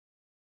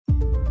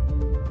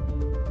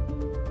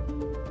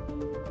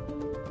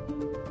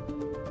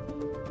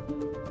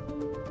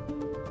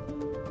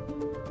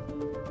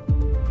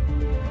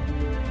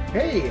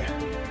Hey,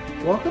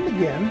 welcome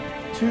again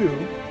to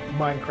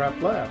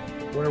Minecraft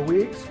Lab, where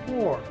we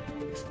explore,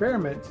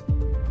 experiment,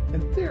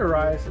 and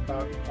theorize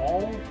about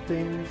all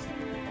things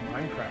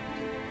Minecraft.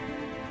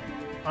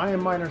 I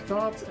am Minor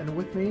Thoughts, and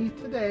with me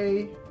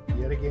today,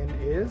 yet again,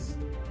 is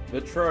The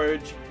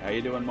Troj. How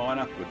you doing,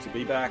 Miner? Good to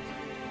be back.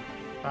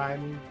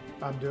 I'm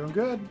doing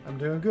good. I'm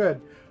doing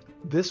good.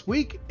 This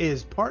week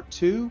is part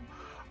 2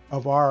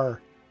 of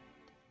our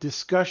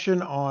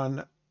discussion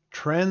on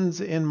trends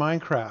in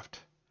Minecraft.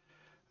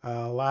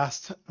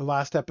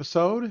 Last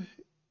episode,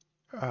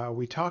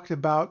 we talked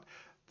about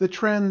the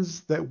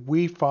trends that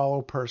we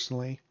follow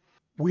personally.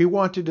 We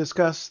want to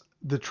discuss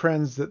the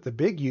trends that the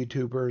big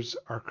YouTubers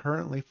are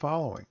currently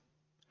following.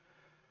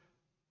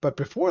 But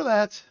before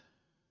that,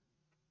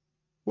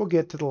 we'll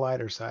get to the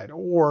lighter side,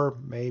 or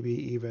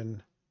maybe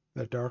even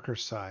the darker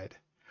side.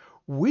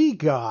 We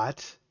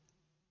got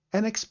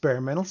an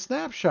experimental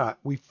snapshot.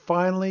 We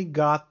finally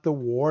got the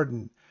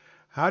Warden.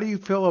 How do you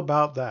feel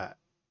about that?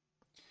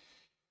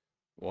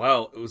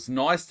 Well, it was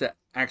nice to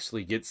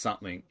actually get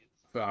something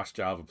for us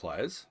Java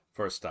players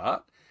for a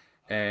start.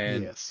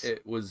 And Yes.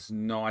 it was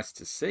nice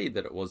to see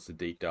that it was the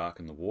Deep Dark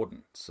and the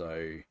Warden.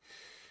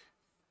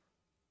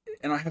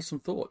 And I have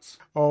some thoughts.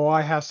 Oh,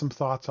 I have some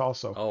thoughts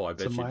also. Oh, I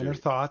bet Some you minor do.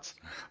 thoughts.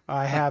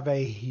 I have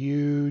a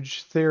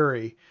huge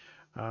theory,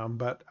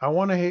 but I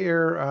want to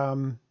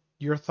hear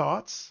your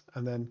thoughts,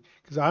 and then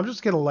because I'm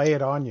just going to lay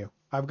it on you.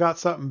 I've got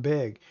something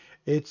big.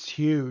 It's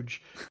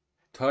huge.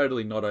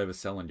 Totally not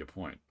overselling your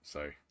point.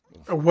 So you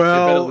better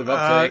Well, live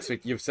up to the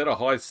expect. You've set a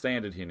high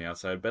standard here now,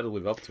 so I'd better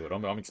live up to it.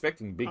 I'm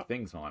expecting big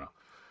things, Miner.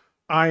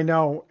 I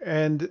know,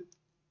 and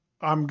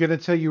I'm going to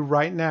tell you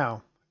right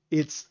now,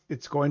 it's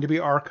going to be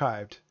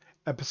archived.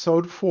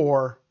 Episode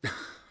 4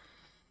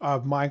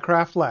 of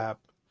Minecraft Lab.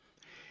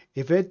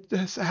 If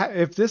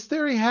this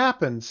theory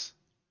happens,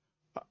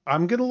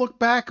 I'm going to look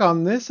back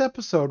on this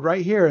episode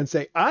right here and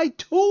say, I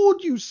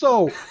told you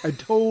so. I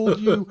told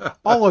you,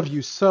 all of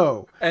you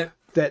so, And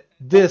that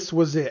this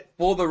was it.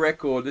 for the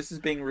record, this is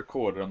being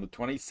recorded on the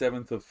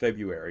 27th of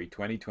February,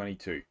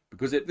 2022.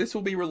 Because this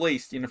will be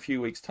released in a few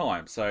weeks'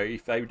 time. So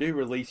if they do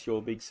release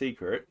your big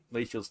secret, at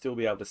least you'll still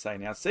be able to say,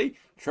 now see,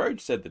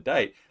 Troj said the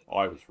date.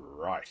 I was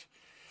right.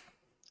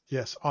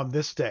 Yes, on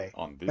this day.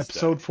 On this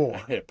Episode day.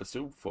 4.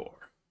 Episode 4.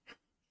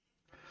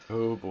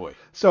 Oh, boy.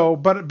 So,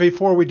 but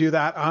before we do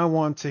that, I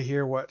want to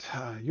hear what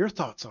your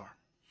thoughts are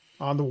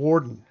on the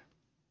Warden.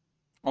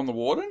 On the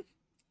Warden?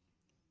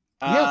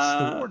 Yes,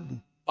 the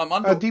Warden. I'm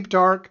under... Deep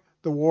Dark,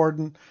 the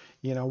Warden,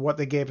 what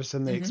they gave us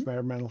in the Mhm.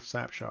 experimental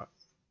snapshot.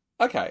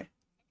 Okay.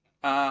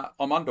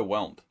 I'm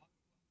underwhelmed.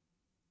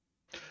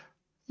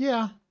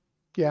 Yeah.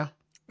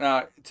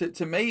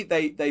 To me,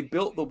 they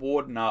built the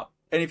Warden up.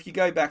 And if you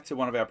go back to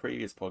one of our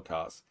previous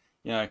podcasts,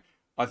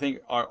 I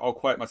think I'll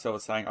quote myself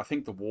as saying, I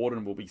think the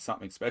Warden will be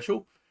something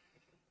special.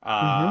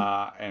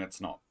 And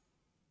it's not,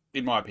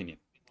 in my opinion.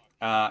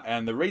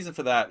 And the reason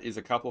for that is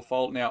a couple of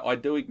fold. Now, I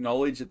do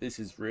acknowledge that this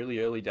is really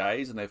early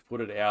days and they've put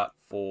it out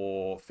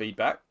for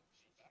feedback.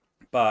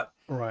 But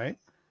Right.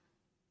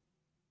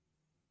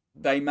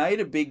 they made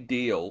a big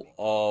deal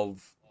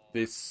of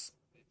this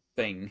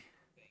thing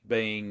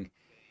being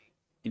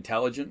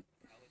intelligent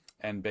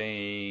and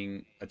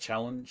being a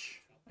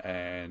challenge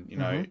and,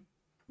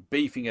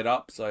 beefing it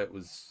up so it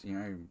was,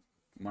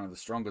 one of the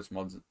strongest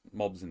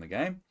mobs in the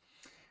game.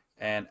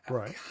 And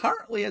Right.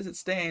 currently, as it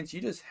stands,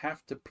 you just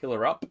have to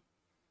pillar up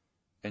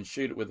and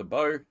shoot it with a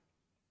bow.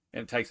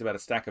 And it takes about a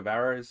stack of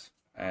arrows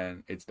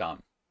and it's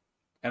done.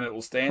 And it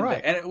will stand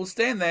Right. there. And it will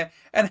stand there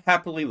and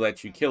happily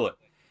let you kill it.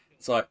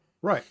 It's like,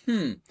 Right.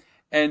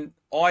 And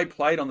I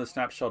played on the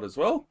snapshot as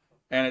well.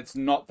 And it's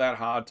not that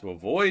hard to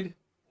avoid.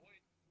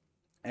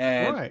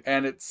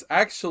 And it's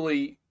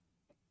actually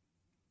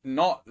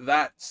not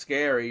that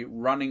scary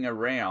running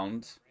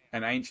around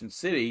an ancient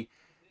city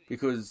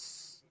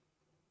because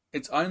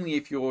it's only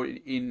if you're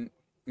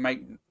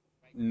make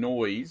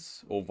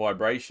noise or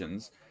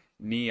vibrations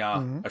near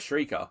a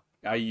shrieker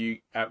are you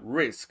at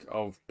risk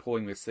of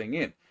pulling this thing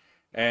in.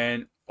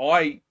 And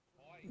I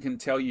can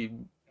tell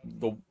you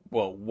one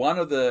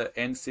of the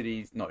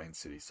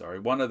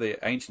one of the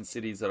ancient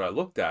cities that I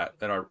looked at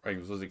that I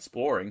was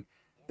exploring,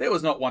 there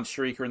was not one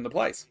shrieker in the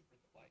place.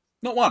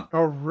 Not one.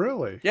 Oh,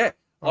 really? Yeah.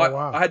 Oh,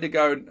 wow. I had to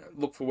go and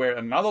look for where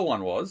another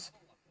one was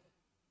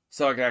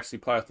so I could actually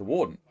play with the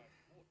Warden.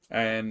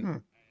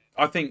 And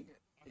I think,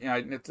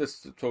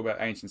 let's talk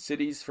about ancient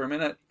cities for a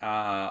minute.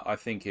 I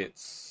think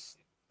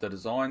the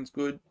design's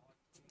good.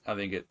 I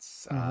think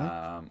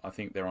I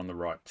think they're on the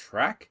right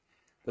track.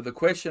 But the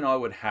question I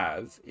would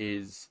have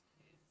is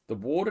the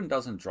Warden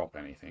doesn't drop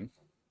anything.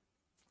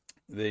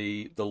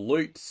 The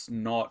loot's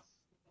not,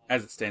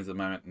 as it stands at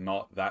the moment,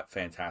 not that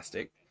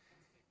fantastic.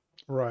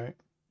 Right.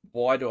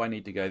 Why do I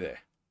need to go there?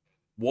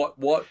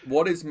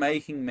 What is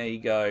making me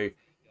go,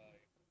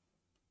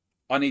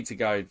 I need to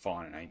go and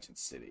find an ancient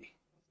city?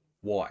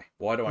 Why?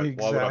 Why would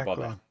I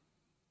bother?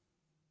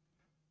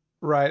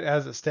 Right.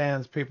 As it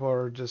stands, people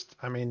are just,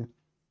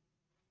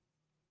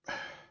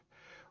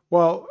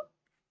 well,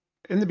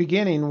 in the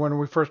beginning, when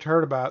we first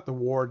heard about the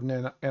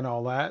warden and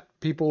all that,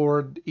 people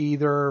were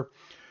either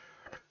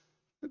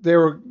they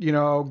were,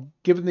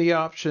 given the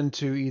option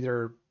to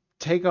either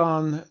take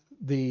on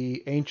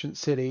the ancient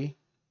city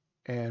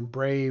and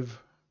brave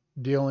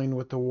dealing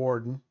with the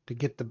warden to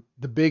get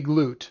the big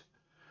loot,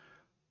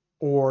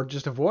 or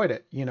just avoid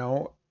it.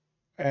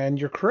 And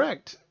you're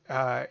correct.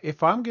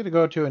 If I'm going to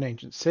go to an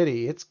ancient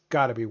city, it's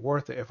got to be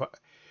worth it.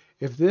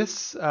 If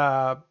this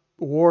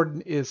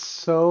warden is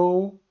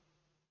so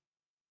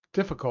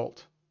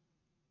difficult,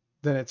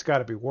 then it's got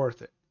to be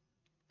worth it.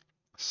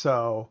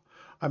 So,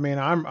 I mean,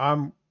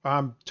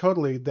 I'm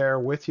totally there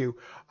with you.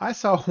 I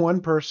saw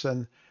one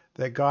person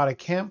that got a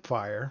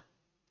campfire,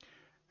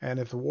 and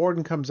if the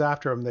warden comes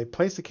after him, they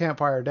place the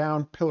campfire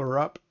down, pillar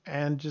up,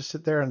 and just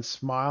sit there and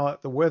smile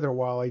at the wither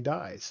while he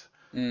dies.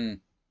 Mm.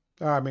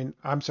 I mean,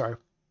 I'm sorry.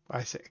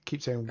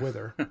 Keep saying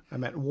wither. I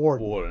meant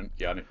warden. Warden.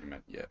 Yeah, I didn't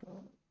mean yeah.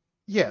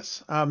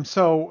 Yes.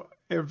 So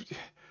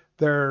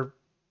there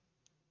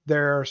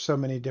there are so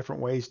many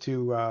different ways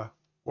to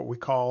what we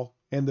call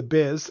in the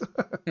biz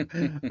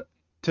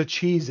to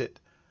cheese it.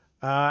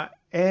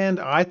 And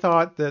I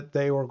thought that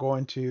they were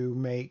going to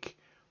make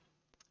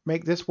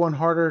this one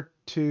harder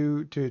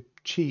to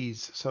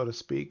cheese, so to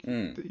speak.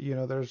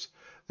 Mm.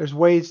 There's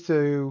ways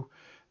to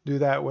do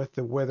that with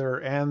the Wither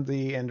and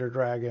the Ender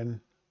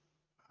Dragon,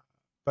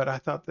 but I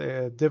thought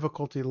the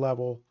difficulty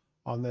level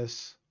on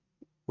this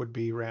would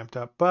be ramped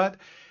up. But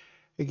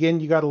again,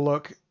 you got to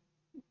look.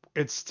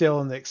 It's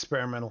still in the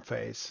experimental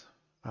phase.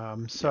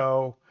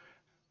 So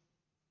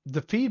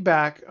the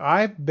feedback,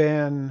 I've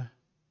been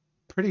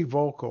pretty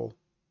vocal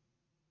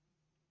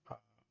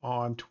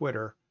on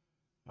Twitter.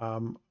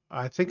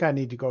 I think I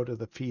need to go to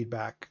the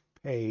feedback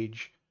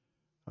page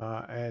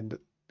and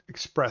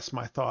express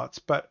my thoughts.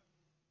 But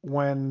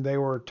when they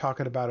were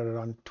talking about it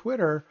on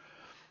Twitter,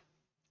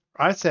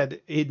 I said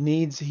he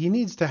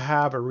needs to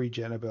have a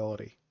regen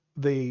ability.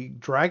 The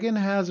dragon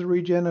has a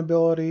regen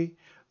ability.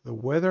 The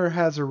Wither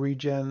has a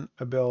regen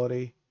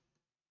ability.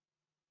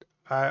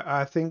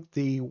 I think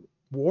the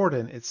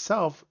Warden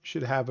itself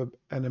should have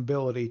an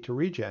ability to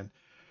regen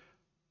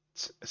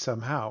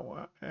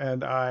somehow.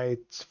 And I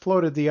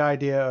floated the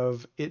idea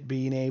of it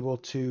being able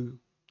to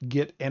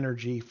get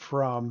energy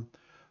from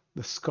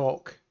the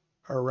skulk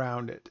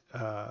around it.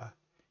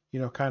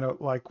 Kind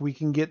of like we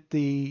can get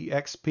the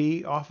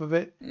XP off of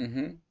it.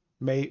 Mm-hmm.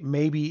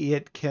 Maybe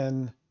it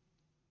can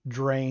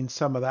drain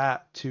some of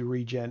that to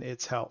regen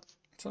its health.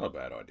 It's not a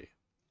bad idea.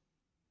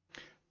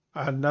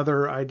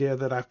 Another idea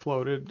that I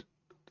floated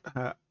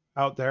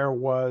out there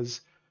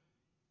was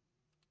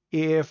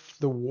if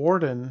the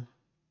Warden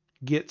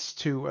gets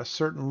to a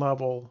certain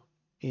level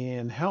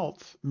in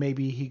health,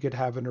 maybe he could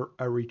have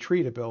a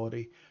retreat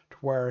ability to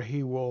where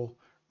he will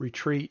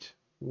retreat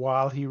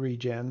while he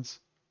regens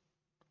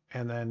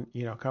and then,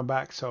 come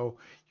back. So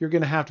you're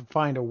going to have to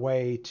find a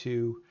way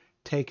to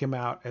take him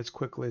out as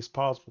quickly as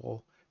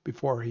possible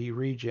before he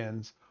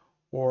regens.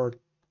 Or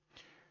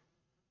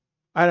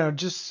I don't know,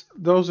 just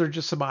those are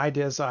just some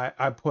ideas I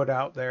put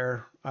out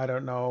there. I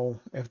don't know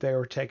if they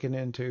were taken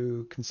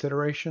into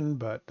consideration,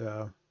 but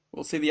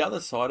Well, see, the other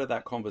side of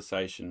that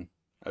conversation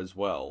as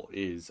well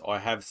is I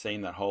have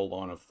seen that whole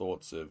line of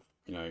thoughts of,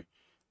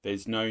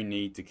 there's no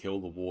need to kill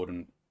the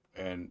warden.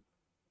 And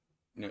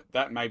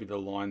that may be the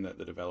line that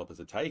the developers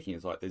are taking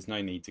is like, there's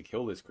no need to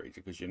kill this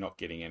creature because you're not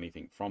getting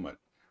anything from it.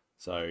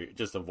 So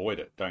just avoid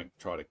it. Don't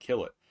try to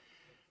kill it.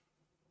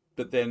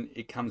 But then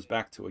it comes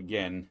back to,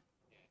 again,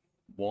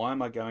 why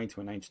am I going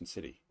to an ancient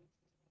city?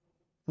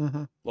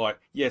 mm-hmm. Like,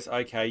 yes,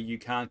 okay, you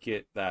can't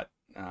get that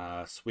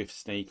swift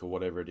sneak or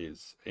whatever it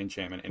is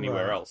enchantment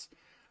anywhere Right. else.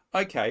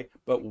 Okay,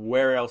 but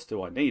where else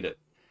do I need it?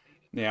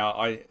 Now,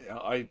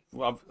 I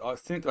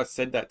think I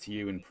said that to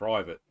you in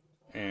private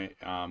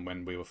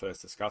when we were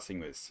first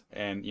discussing this,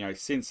 and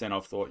since then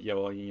I've thought, yeah,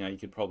 well, you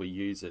could probably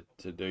use it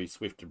to do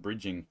swift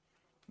bridging.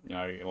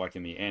 Like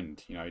in the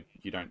end,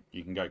 you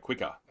can go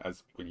quicker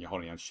as when you're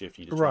holding on shift,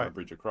 you just try to Right.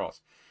 bridge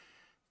across.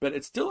 But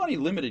it's still only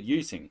limited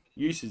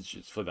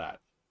usage for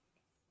that.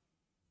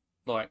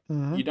 Like,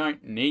 Mm-hmm. you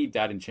don't need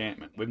that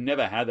enchantment. We've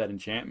never had that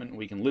enchantment.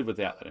 We can live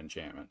without that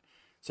enchantment.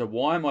 So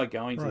why am I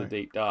going to the Right.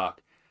 deep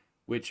dark?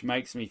 Which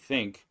makes me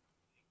think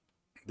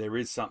there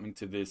is something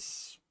to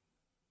this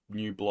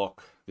new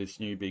block, this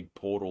new big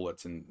portal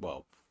that's in,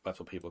 well, that's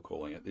what people are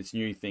calling it, this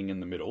new thing in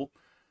the middle.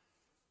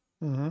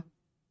 Mm-hmm.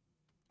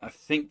 I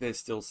think there's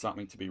still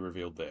something to be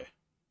revealed there.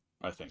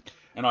 I think.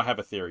 And I have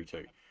a theory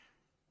too.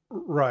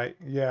 Right.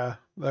 Yeah.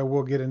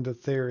 We'll get into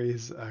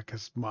theories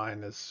because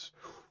mine is,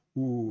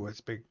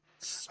 it's big.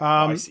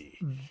 Spicy.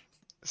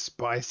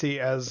 Spicy,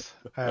 as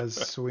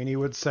Sweeney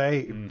would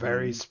say,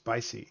 very Mhm.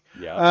 spicy.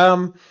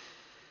 Yeah.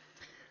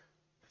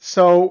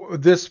 So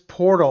this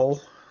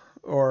portal,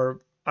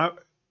 or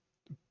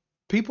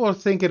people are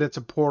thinking it's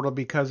a portal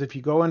because if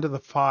you go into the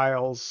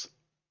files,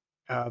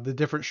 the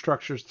different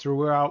structures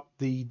throughout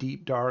the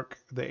deep dark,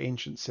 the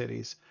ancient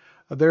cities,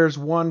 there's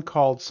one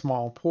called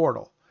Small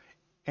Portal,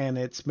 and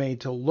it's made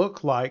to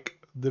look like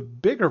the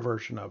bigger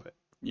version of it.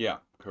 Yeah,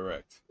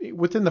 correct.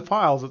 Within the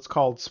files, it's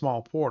called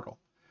Small Portal.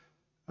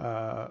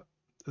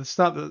 It's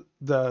not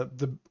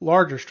the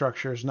larger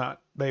structure is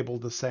not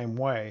labeled the same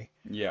way,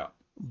 Yeah.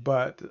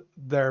 but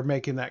they're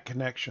making that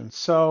connection.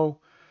 So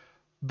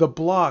the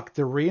block,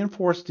 the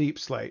reinforced deep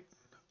slate,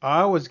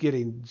 I was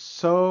getting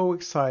so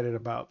excited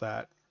about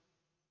that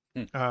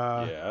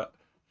uh, Yeah.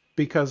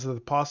 because of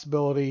the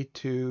possibility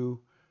to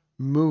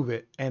move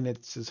it, and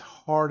it's as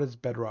hard as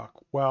bedrock.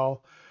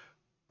 Well,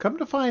 come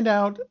to find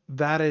out,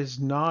 that is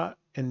not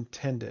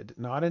intended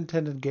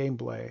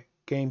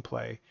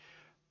gameplay.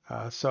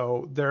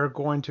 So they're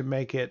going to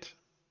make it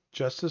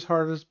just as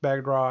hard as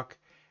bedrock,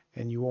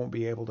 and you won't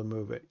be able to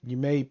move it. You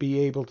may be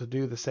able to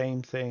do the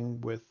same thing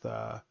with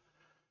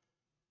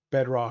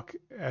bedrock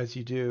as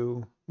you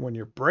do when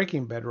you're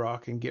breaking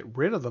bedrock and get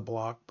rid of the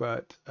block,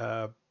 but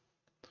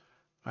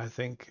I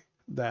think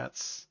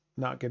that's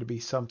not going to be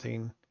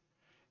something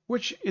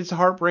which is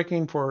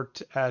heartbreaking for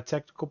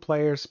technical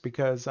players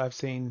because I've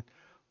seen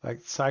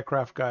like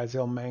Psycraft guys,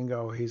 Il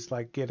Mango, he's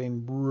like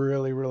getting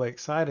really, really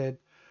excited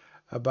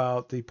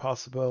about the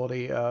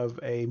possibility of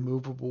a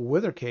movable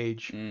wither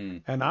cage.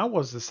 Mm. And I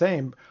was the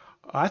same.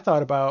 I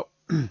thought about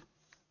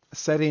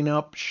setting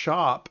up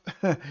shop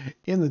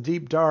in the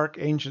deep, dark,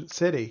 ancient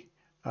city.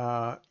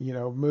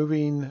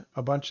 Moving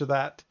a bunch of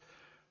that.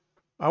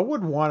 I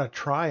would want to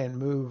try and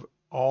move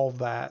all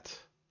that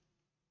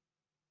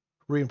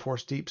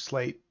reinforced deep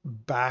slate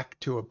back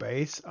to a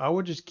base. I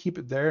would just keep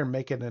it there and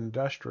make it an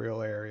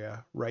industrial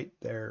area right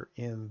there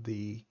in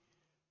the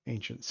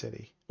ancient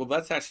city. Well,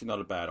 that's actually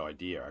not a bad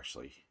idea,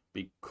 actually,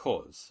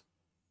 because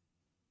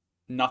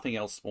nothing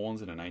else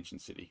spawns in an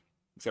ancient city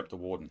except a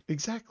warden.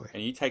 Exactly.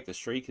 And you take the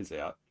shriekers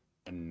out,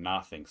 and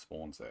nothing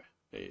spawns there.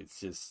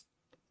 It's just,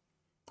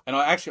 and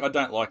I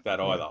don't like that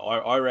either.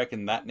 I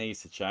reckon that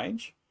needs to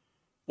change,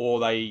 or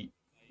they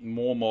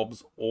more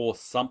mobs or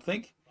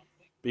something,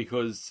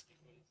 because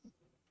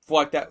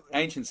like that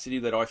ancient city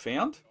that I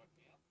found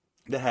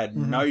that had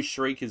no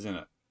shriekers in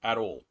it at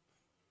all.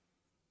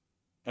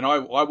 And I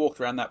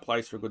walked around that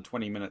place for a good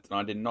 20 minutes and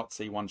I did not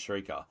see one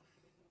shrieker.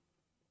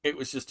 It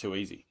was just too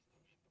easy.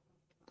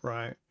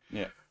 Right.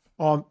 Yeah.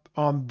 On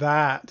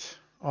that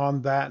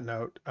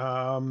note,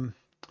 I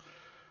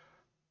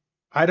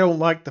don't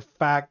like the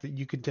fact that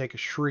you can take a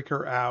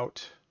shrieker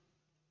out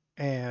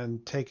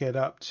and take it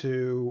up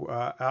to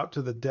out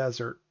to the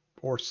desert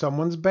or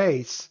someone's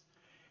base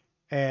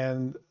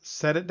and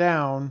set it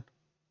down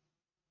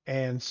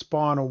and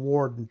spawn a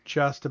warden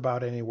just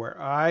about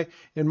anywhere.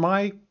 In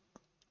my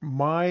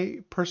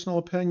personal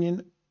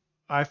opinion,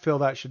 I feel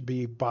that should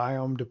be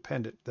biome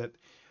dependent, that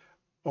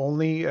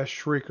only a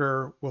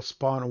shrieker will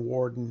spawn a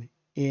warden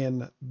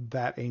in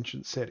that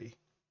ancient city.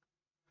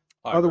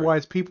 I agree.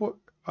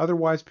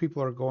 Otherwise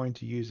people are going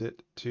to use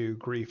it to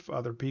grief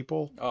other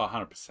people Oh,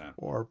 100%.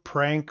 or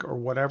prank or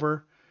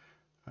whatever.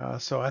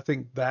 So I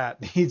think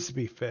that needs to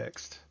be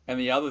fixed. And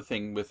the other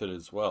thing with it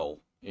as well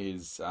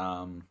is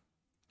the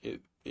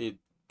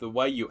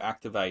way you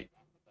activate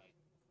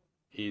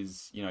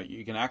is,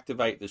 you can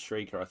activate the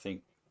shrieker, I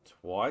think,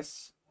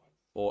 twice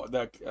or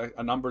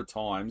a number of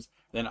times.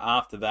 Then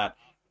after that,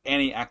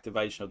 any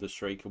activation of the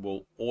shrieker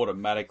will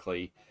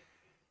automatically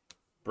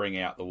bring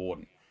out the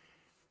warden.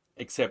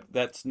 Except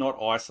that's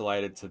not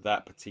isolated to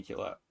that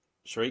particular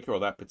shrieker or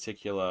that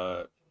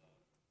particular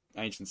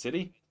ancient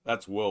city.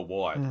 That's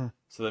worldwide. Mm-hmm.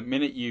 So the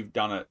minute you've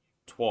done it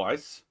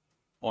twice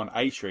on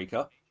a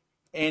shrieker,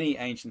 any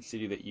ancient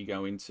city that you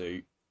go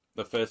into,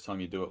 the first time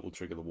you do it will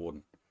trigger the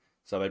warden.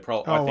 So they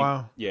probably,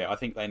 wow. Yeah, I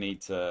think they need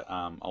to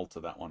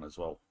alter that one as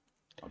well.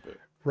 I do.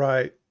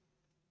 Right.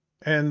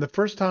 And the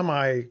first time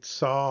I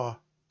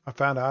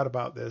found out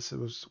about this, it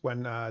was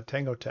when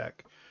Tango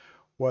Tech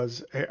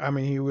was, I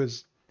mean,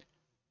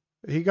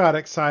 he got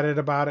excited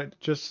about it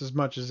just as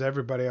much as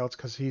everybody else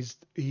because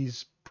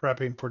he's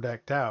prepping for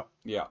Decked Out.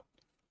 Yeah.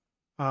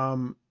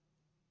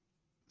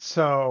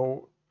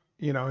 So,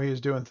 he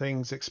was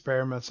doing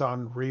experiments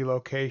on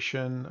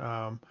relocation,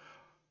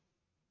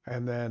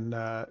 and then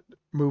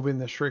moving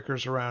the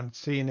shriekers around,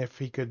 seeing if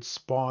he could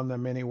spawn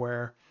them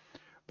anywhere.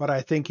 But I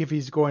think if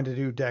he's going to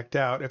do Decked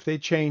Out, if they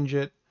change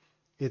it,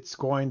 it's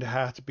going to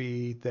have to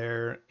be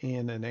there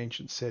in an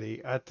ancient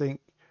city. I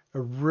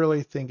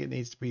really think it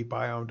needs to be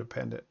biome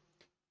dependent.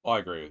 I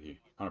agree with you,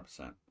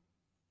 100%.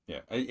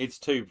 Yeah, it's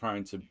too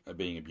prone to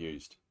being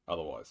abused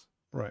otherwise.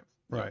 Right.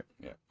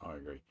 Yeah, I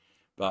agree.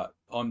 But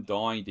I'm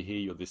dying to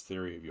hear this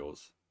theory of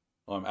yours.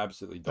 I'm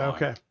absolutely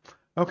dying.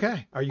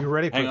 Okay. Are you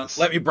ready for Hang on. this?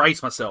 Let me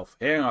brace myself.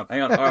 Hang on.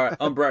 All right,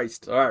 I'm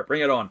braced. All right,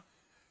 bring it on.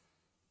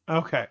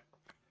 Okay.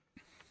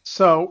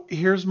 So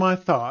here's my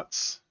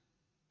thoughts.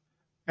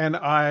 And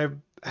I've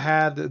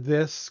had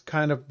this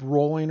kind of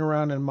rolling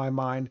around in my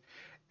mind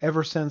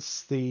ever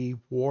since the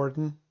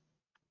warden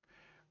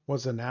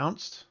was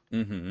announced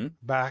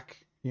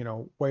back,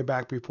 way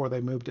back before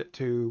they moved it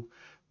to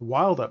the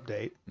wild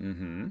update,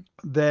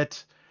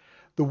 that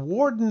the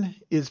warden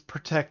is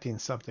protecting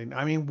something.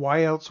 I mean,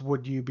 why else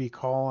would you be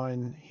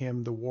calling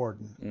him the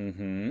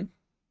warden?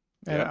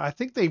 And I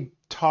think they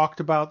talked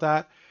about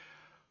that.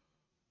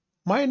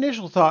 My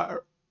initial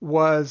thought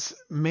was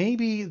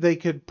maybe they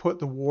could put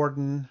the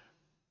warden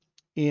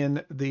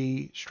in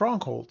the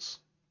strongholds,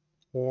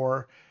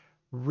 or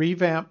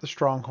revamp the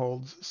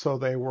strongholds so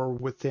they were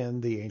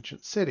within the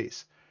ancient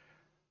cities.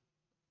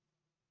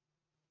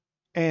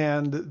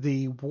 And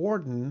the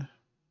warden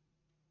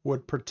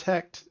would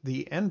protect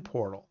the end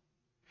portal,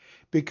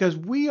 because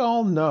we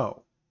all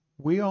know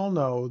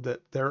that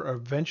they're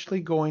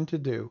eventually going to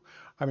do,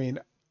 I mean,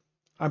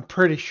 I'm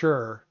pretty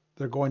sure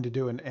they're going to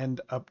do an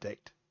end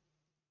update.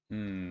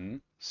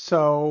 Mm.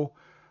 So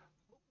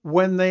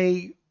when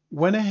they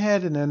went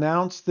ahead and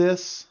announced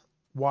this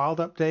wild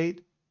update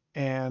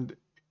and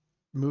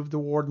moved the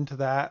warden to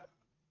that,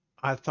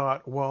 I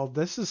thought, well,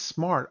 this is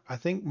smart. I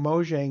think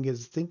Mojang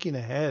is thinking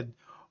ahead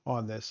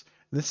on this.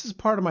 And this is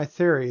part of my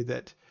theory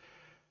that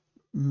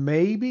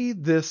maybe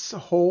this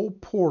whole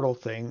portal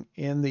thing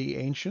in the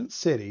ancient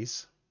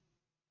cities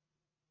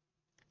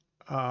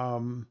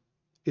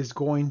is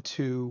going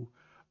to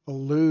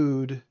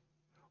elude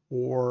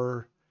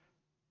or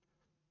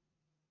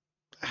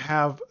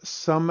have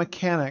some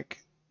mechanic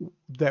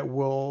that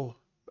will,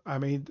 I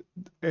mean,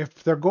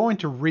 if they're going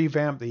to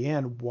revamp the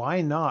end,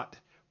 why not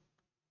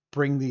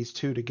bring these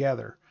two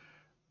together?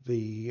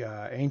 The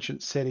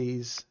ancient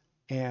cities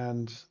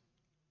and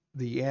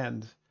the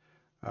end.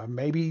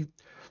 Maybe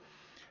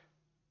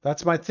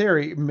that's my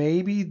theory.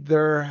 Maybe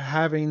they're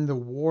having the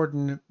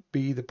warden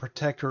be the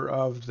protector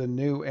of the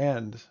new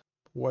end.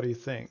 What do you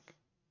think?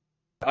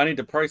 I need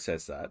to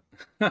process that.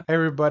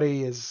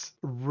 Everybody is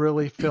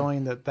really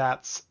feeling that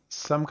that's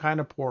some kind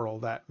of portal,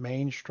 that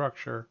main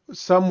structure.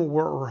 Some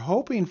were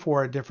hoping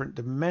for a different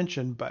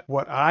dimension, but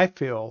what I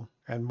feel,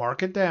 and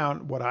mark it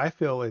down, what I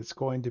feel is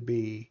going to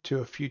be to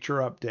a future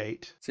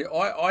update. See,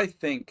 I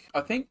think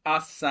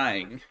us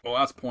saying or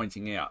us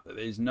pointing out that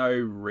there's no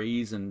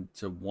reason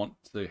to want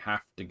to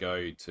have to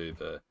go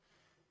to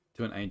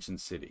an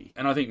ancient city,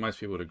 and I think most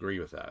people would agree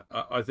with that.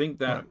 I think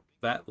that Right.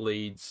 that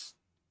leads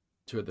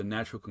to the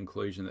natural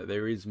conclusion that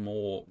there is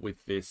more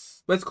with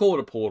this. Let's call it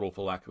a portal,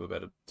 for lack of a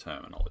better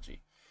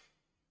terminology.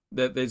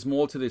 That there's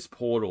more to this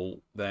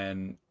portal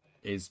than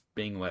is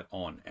being let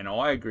on. And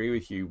I agree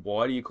with you.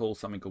 Why do you call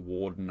something a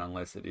warden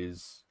unless it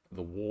is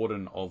the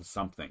warden of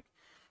something?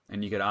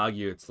 And you could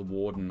argue it's the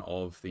warden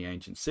of the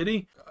ancient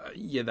city.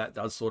 Yeah, that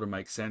does sort of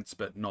make sense,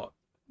 but not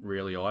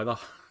really either.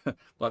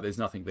 Like there's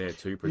nothing there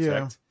to protect.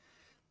 Yeah.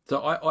 So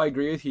I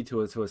agree with you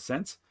to a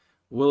sense.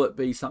 Will it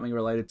be something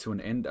related to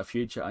a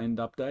future end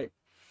update?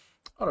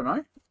 I don't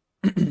know.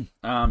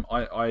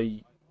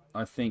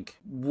 I think,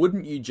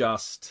 wouldn't you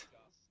just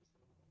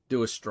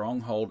do a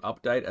stronghold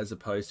update as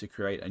opposed to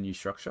create a new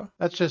structure?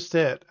 That's just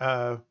it.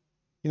 The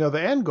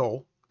end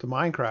goal to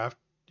Minecraft,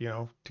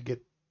 to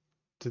get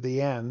to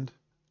the end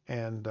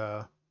and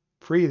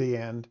free the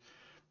end,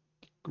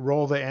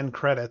 roll the end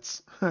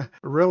credits.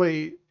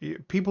 Really,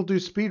 people do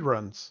speed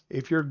runs.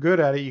 If you're good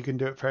at it, you can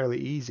do it fairly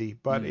easy.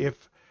 But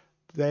if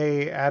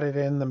they added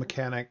in the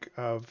mechanic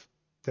of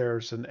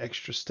there's an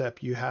extra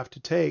step you have to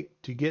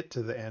take to get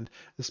to the end,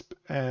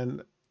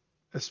 and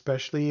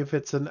especially if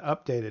it's an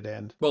updated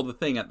end. Well, the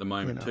thing at the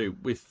moment too,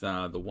 with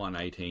the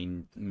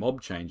 118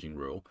 mob changing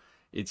rule,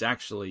 it's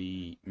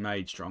actually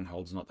made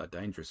strongholds not that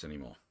dangerous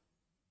anymore,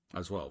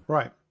 as well.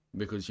 Right.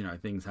 Because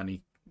things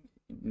only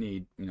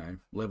need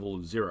level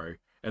of 0,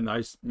 and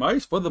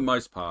for the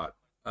most part,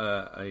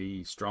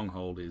 a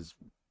stronghold is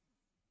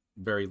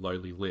very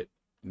lowly lit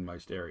in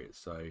most areas,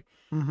 so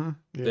Yeah,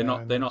 they're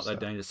not that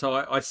dangerous. So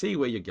I see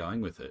where you're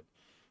going with it.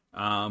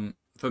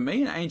 For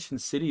me, an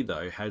ancient city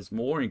though has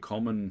more in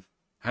common,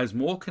 has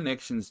more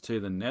connections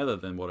to the Nether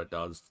than what it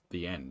does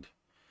the end,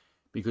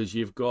 because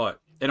you've got,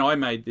 and I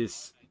made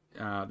this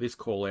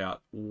call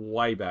out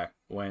way back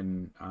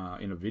when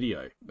in a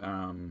video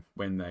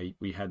when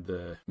we had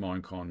the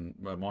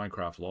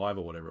Minecraft Live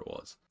or whatever it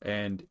was,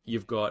 and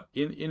you've got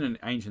in an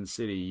ancient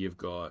city, you've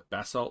got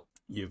basalt,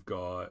 you've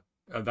got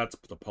that's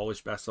the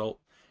polished basalt.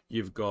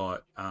 You've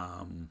got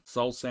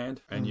soul sand,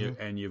 and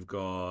you've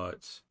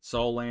got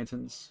soul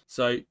lanterns.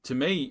 So to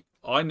me,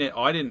 I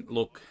didn't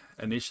look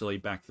initially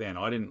back then.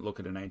 I didn't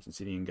look at an ancient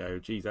city and go,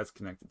 "Geez, that's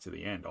connected to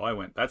the end." I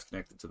went, "That's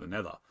connected to the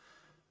Nether."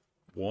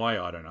 Why?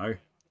 I don't know.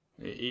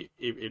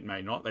 It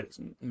may not. That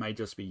may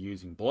just be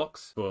using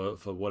blocks for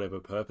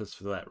whatever purpose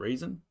for that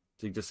reason,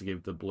 just to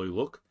give the blue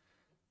look.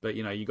 But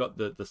you got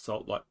the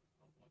salt, like.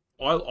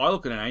 I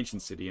look at an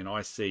ancient city and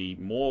I see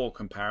more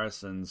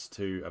comparisons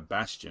to a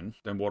bastion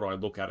than what I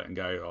look at it and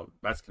go, "Oh,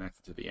 that's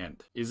connected to the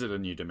end." Is it a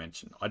new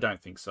dimension? I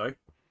don't think so.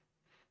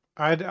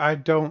 I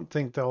don't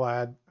think they'll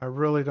add. I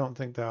really don't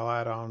think they'll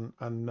add on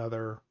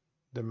another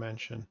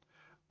dimension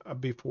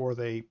before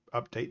they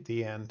update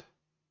the end.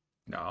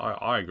 No,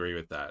 I agree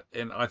with that.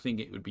 And I think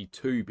it would be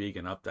too big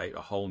an update,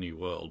 a whole new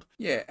world.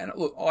 Yeah, and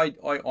look, I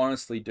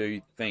honestly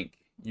do think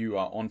you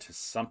are onto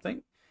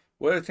something.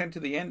 Whether it's to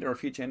the end or a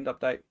future end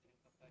update,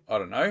 I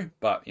don't know,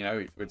 but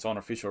it's on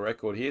official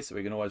record here, so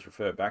we can always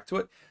refer back to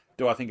it.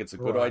 Do I think it's a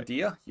good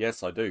idea?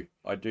 Yes, I do.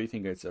 I do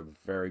think it's a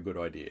very good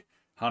idea,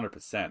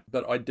 100%.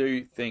 But I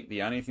do think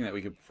the only thing that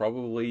we could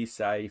probably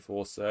say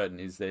for certain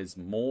is there's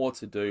more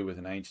to do with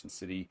an ancient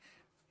city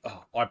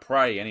I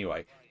pray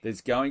anyway,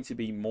 there's going to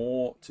be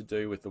more to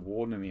do with the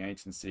Warden in the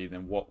Ancient City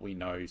than what we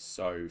know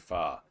so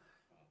far.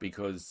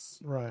 Because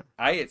Right.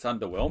 A, it's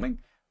underwhelming,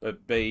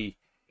 but B,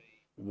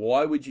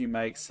 why would you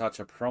make such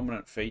a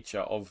prominent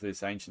feature of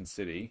this ancient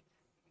city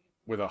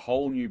with a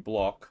whole new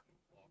block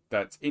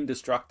that's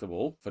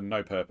indestructible for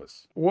no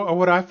purpose?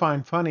 What I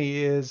find funny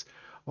is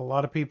a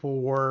lot of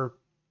people were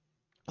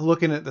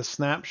looking at the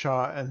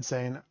snapshot and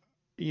saying,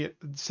 yeah,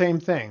 same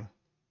thing.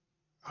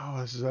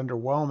 Oh, this is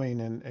underwhelming,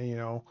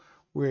 and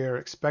we're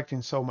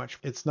expecting so much.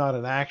 It's not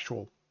an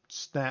actual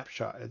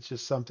snapshot. It's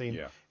just something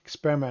Yeah.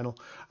 experimental.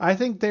 I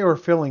think they were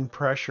feeling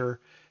pressure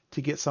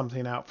to get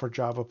something out for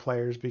Java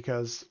players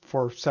because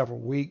for several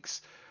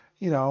weeks,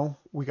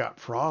 we got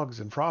frogs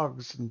and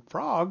frogs and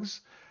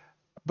frogs,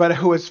 but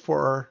it was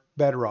for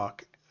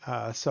Bedrock.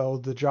 So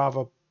the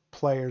Java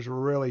players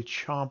were really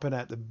chomping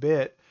at the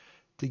bit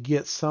to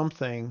get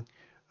something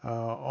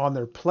on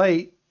their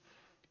plate,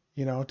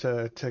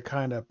 to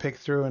kind of pick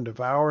through and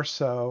devour.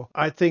 So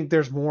I think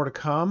there's more to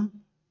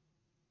come.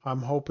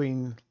 I'm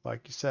hoping,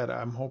 like you said,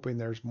 I'm hoping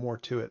there's more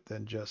to it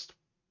than just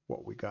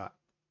what we got.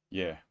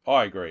 Yeah,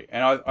 I agree.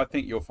 And I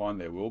think you'll find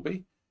there will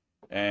be.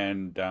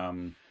 And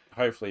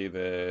hopefully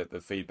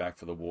the feedback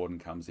for the Warden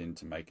comes in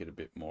to make it a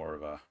bit more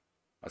of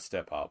a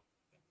step up.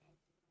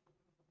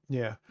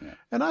 Yeah. Yeah.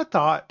 And I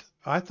thought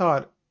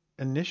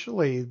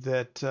initially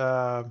that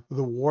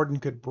the Warden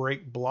could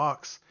break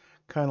blocks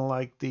kind of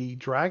like the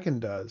Dragon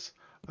does.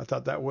 I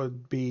thought that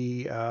would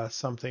be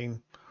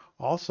something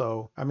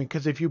also. I mean,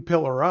 because if you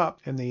pillar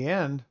up in the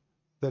end,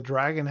 the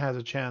Dragon has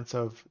a chance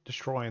of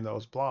destroying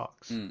those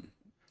blocks. Mm.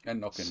 And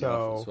knocking you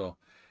off as So, well.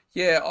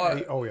 Yeah,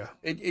 oh yeah.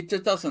 it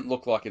just doesn't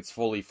look like it's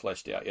fully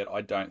fleshed out yet,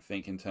 I don't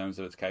think, in terms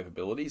of its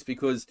capabilities,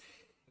 because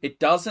it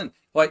doesn't,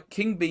 like,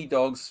 King B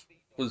Dogs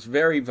was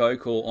very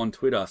vocal on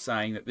Twitter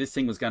saying that this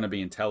thing was going to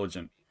be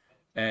intelligent,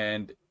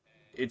 and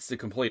it's the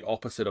complete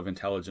opposite of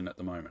intelligent at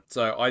the moment.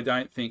 So I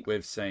don't think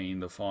we've seen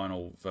the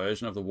final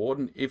version of the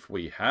Warden. If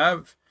we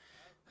have,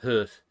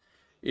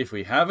 if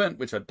we haven't,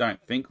 which I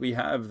don't think we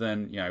have,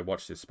 then,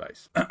 watch this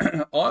space.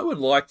 I would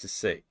like to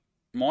see,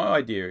 my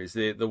idea is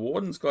the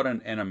Warden's got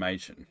an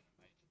animation,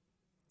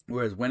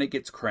 whereas when it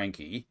gets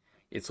cranky,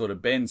 it sort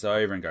of bends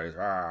over and goes,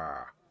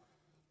 ah.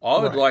 I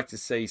would Right. like to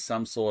see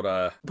some sort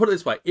of, put it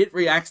this way, it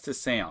reacts to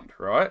sound,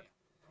 right?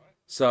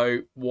 So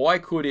why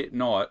could it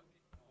not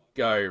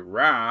go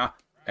rah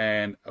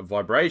and a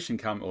vibration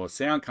come or a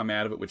sound come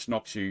out of it which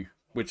knocks you,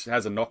 which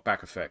has a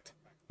knockback effect,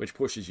 which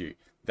pushes you.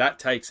 That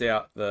takes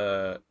out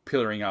the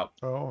pillaring up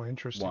Oh,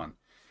 interesting. one.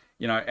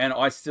 And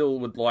I still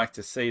would like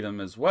to see them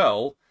as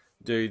well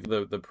do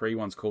the pre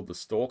ones called the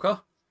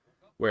Stalker,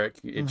 where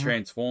it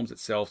transforms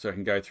itself so it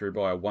can go through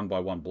by one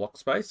block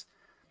space.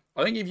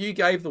 I think if you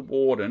gave the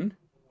Warden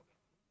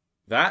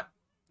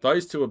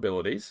those two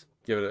abilities,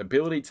 give it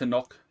ability to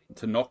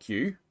knock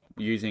you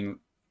using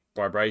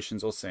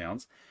vibrations or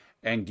sounds,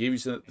 and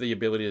gives it the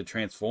ability to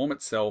transform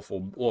itself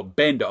or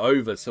bend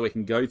over so it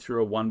can go through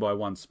a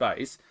one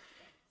space,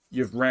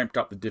 you've ramped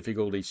up the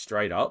difficulty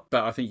straight up.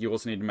 But I think you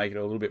also need to make it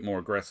a little bit more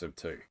aggressive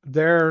too.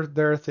 There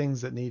are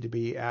things that need to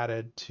be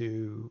added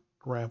to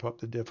ramp up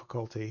the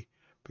difficulty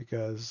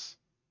because,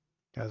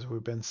 as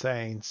we've been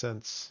saying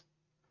since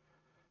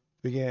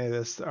the beginning of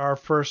this, our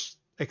first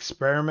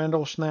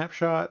experimental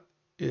snapshot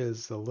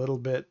is a little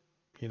bit,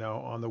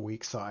 on the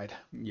weak side.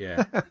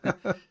 Yeah.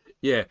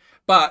 Yeah.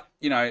 But,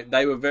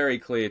 they were very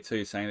clear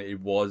too, saying that it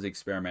was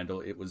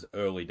experimental. It was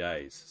early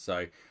days.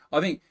 So I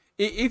think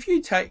if you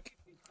take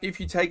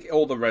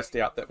all the rest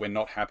out that we're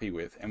not happy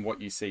with and what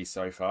you see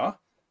so far,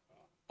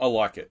 I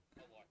like it.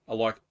 I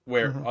like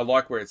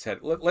where it's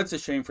headed. Let's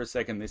assume for a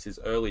second this is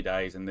early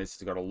days and this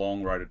has got a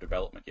long road of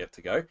development yet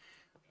to go.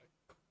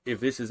 If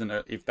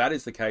that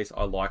is the case,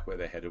 I like where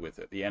they're headed with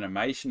it. The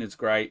animation is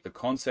great. The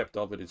concept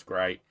of it is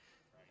great.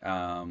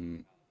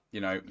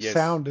 Yes,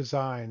 Sound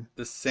design.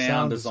 the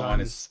sound design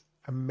is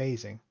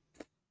amazing.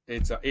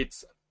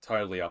 it's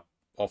totally off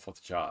the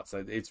charts.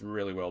 It's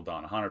really well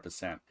done,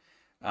 100%.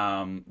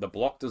 The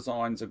block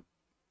designs are,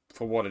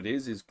 for what it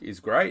is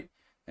great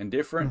and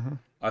different.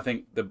 I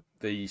think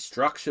the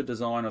structure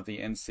design of the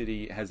end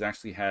city has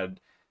actually had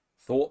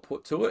thought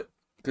put to it.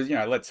 Because,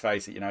 let's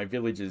face it,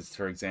 villages,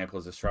 for example,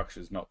 as a structure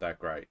is not that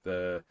great.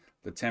 The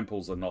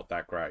temples are not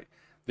that great.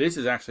 This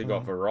has actually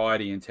got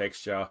variety and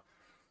texture.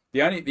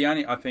 The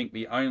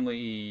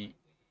only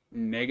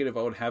negative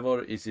I would have on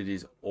it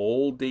is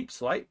all deep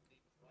slate.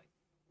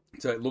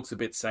 So it looks a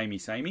bit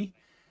samey.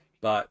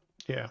 But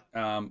Yeah.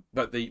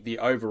 but the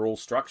overall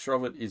structure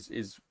of it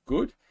is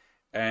good,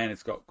 and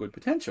it's got good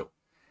potential.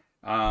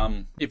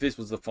 If this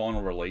was the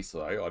final release,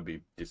 though, I'd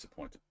be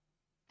disappointed.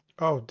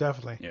 Oh,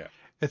 definitely. Yeah.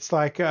 It's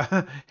like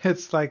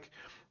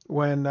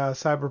when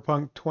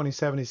Cyberpunk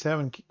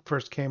 2077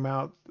 first came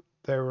out,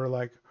 they were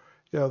like,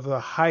 the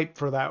hype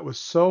for that was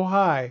so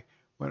high.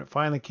 When it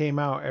finally came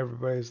out,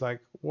 everybody's like,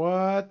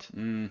 "What?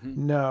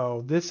 Mm-hmm.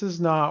 No, this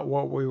is not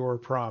what we were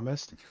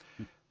promised."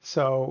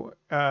 So,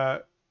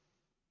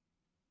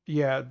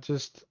 yeah,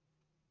 just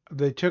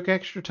they took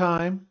extra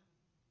time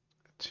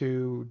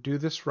to do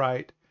this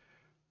right.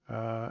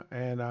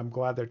 and I'm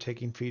glad they're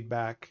taking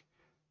feedback.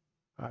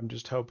 I'm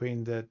just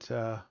hoping that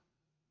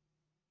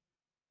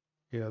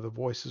the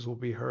voices will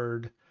be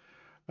heard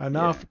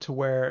enough to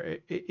where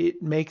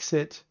it makes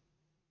it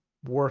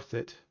worth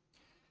it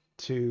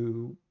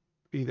to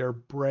either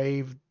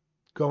brave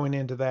going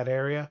into that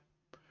area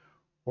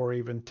or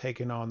even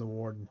taking on the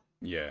warden.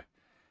 Yeah.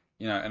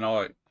 And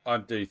I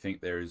do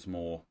think there is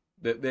more.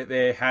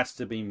 There has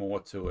to be more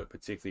to it,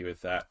 particularly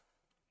with that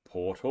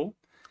portal,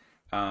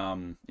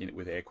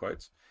 with air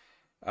quotes,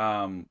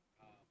 than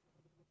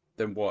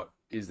what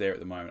is there at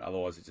the moment.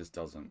 Otherwise, it just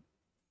doesn't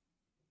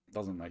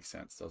make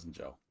sense, doesn't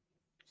gel.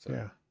 So.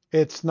 Yeah,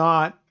 it's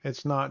not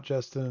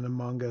just an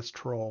Among Us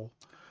troll.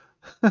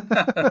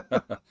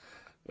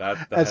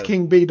 As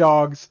King B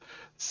Dogs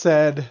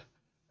said,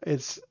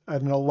 it's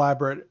an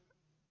elaborate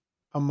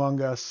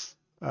Among Us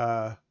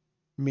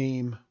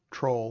meme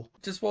troll.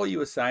 Just while you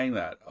were saying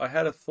that, I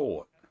had a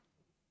thought.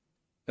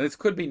 And this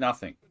could be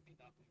nothing.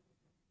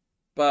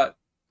 But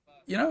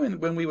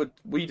when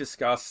we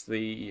discussed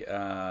the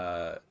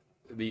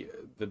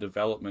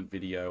development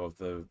video of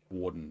the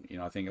Warden,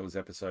 I think it was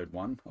episode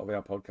 1 of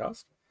our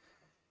podcast.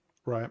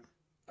 Right.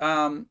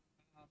 And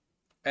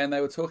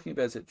they were talking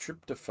about, is it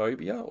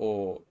tryptophobia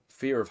or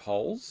fear of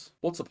holes?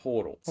 What's a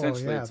portal?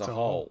 Essentially, it's a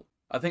hole.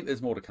 I think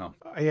there's more to come.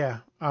 Yeah,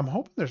 I'm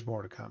hoping there's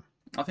more to come.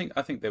 I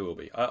think there will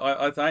be.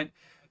 I think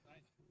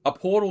a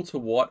portal to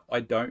what, I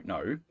don't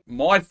know.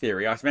 My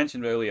theory, I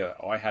mentioned earlier,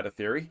 I had a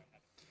theory.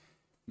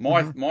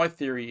 My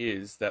theory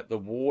is that the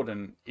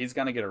Warden is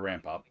going to get a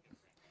ramp up.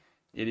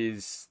 It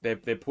is they're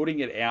putting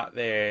it out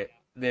there.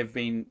 Their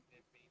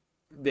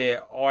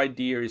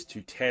idea is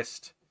to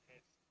test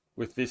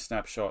with this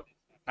snapshot.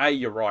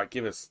 You're right.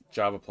 Give us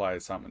Java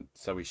players something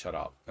so we shut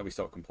up and we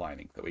stop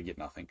complaining that we get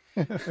nothing.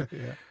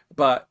 Yeah.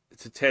 But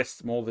to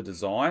test more the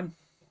design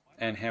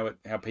and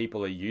how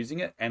people are using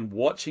it, and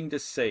watching to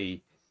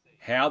see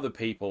how the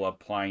people are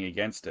playing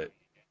against it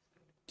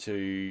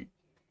to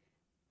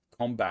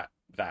combat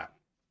that,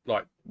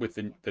 like with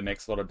the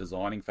next lot of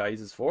designing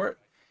phases for it.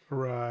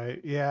 Right.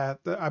 Yeah.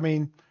 I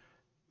mean,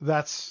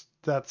 that's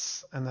a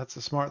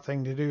smart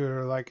thing to do.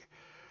 Or like,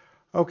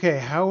 okay,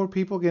 how are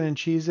people going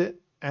to cheese it?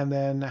 And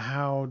then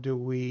how do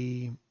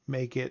we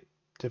make it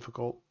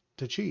difficult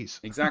to cheese?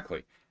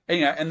 Exactly.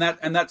 And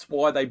that's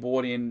why they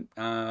brought in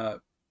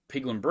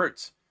Piglin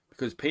Brutes,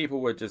 because people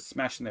were just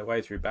smashing their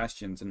way through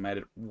bastions and made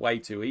it way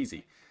too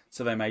easy.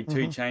 So they made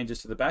 2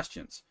 changes to the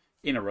bastions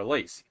in a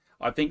release.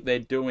 I think they're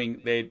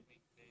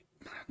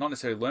not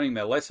necessarily learning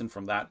their lesson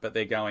from that, but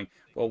they're going,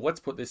 well, let's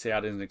put this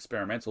out as an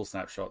experimental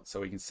snapshot so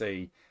we can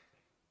see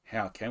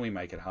how can we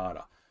make it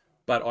harder.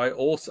 But I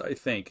also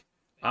think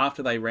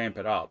after they ramp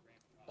it up,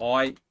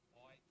 I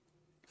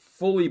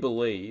fully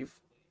believe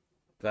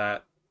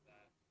that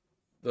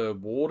the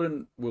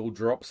Warden will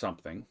drop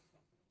something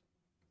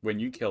when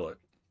you kill it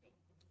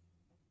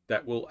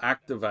that will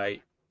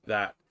activate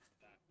that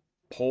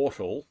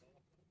portal,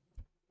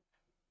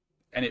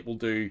 and it will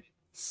do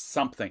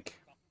something.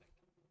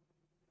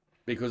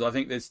 Because I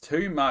think there's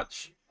too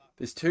much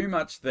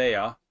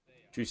there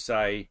to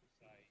say,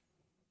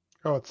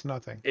 oh, it's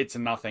nothing. It's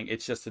nothing.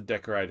 It's just a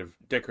decorative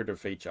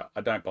feature.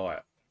 I don't buy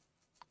it.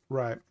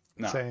 Right.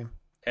 No. Same.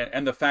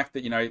 And the fact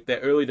that, their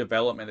early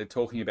development, they're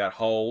talking about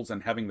holes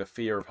and having the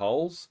fear of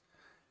holes.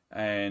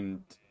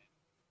 And,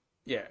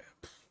 yeah,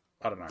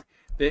 I don't know.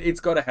 It's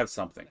got to have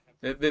something.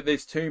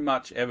 There's too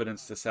much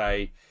evidence to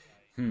say,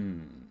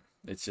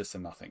 it's just a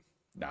nothing.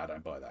 No, I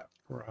don't buy that.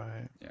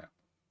 Right. Yeah.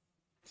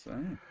 So,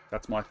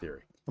 that's my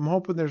theory. I'm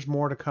hoping there's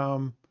more to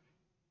come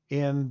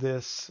in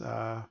this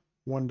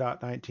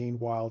 1.19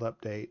 wild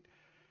update.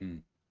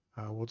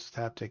 We'll just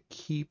have to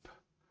keep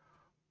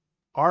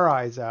our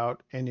eyes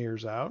out and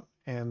ears out,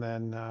 and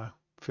then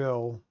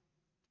fill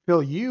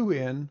you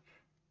in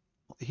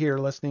here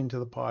listening to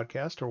the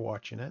podcast or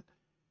watching it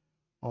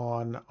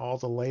on all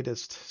the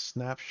latest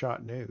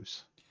snapshot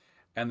news.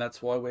 And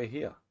that's why we're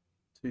here,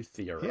 to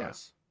theorize. Yeah.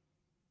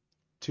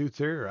 To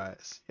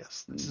theorize.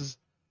 Yes, this is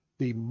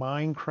the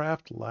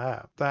Minecraft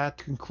Lab. That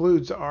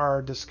concludes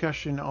our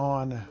discussion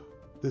on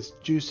this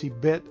juicy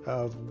bit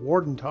of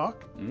Warden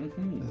talk.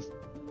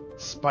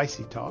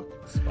 Spicy talk.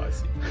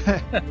 Spicy.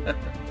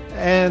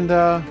 And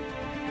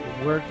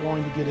we're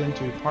going to get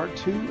into part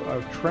 2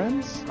 of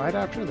trends right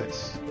after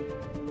this.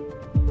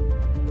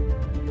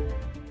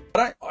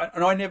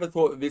 I never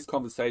thought that this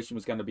conversation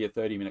was going to be a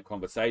 30-minute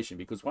conversation,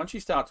 because once you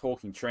start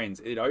talking trends,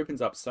 it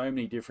opens up so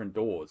many different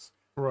doors.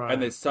 Right.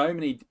 And there's so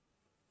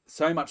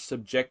much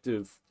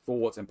subjective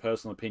thoughts and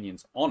personal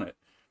opinions on it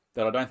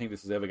that I don't think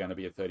this is ever going to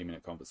be a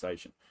 30-minute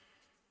conversation.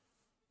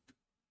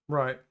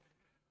 Right.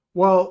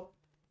 Well,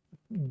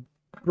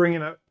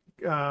 bringing up,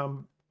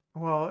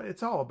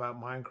 it's all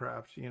about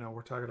Minecraft.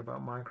 We're talking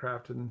about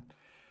Minecraft and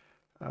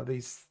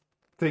these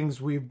things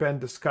we've been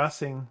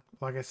discussing.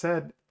 Like I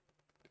said,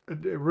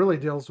 it really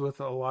deals with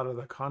a lot of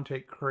the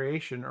content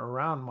creation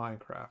around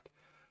Minecraft.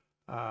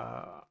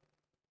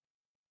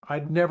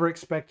 I'd never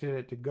expected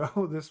it to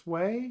go this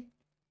way,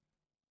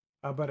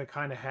 but it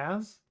kind of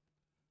has.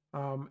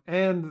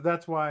 And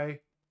that's why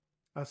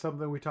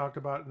something we talked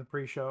about in the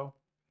pre-show.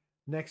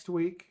 Next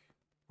week,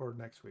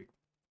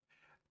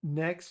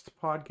 next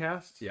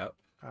podcast. Yep.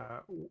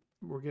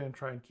 We're going to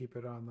try and keep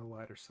it on the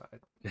lighter side.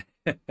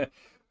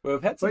 Well,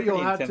 we've had some pretty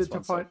intense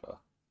ones so far.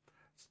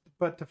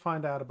 But to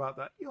find out about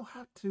that, you'll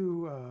have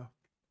to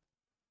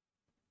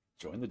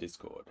join the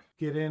Discord.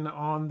 Get in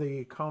on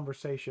the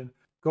conversation.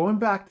 Going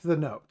back to the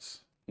notes,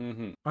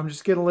 I'm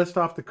just going to list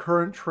off the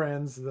current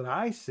trends that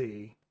I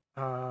see,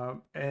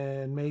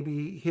 and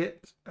maybe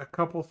hit a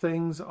couple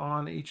things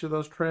on each of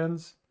those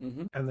trends,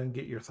 and then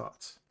get your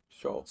thoughts.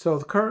 Sure. So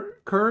the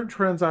current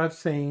trends I've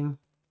seen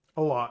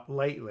a lot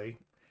lately,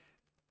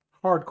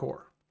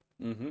 hardcore.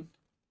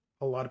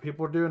 A lot of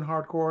people are doing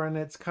hardcore, and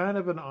it's kind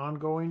of an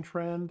ongoing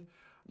trend.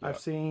 Yep. I've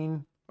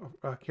seen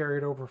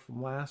carried over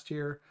from last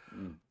year.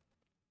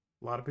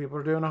 A lot of people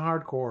are doing a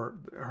hardcore.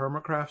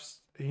 Hermitcraft's,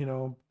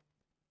 in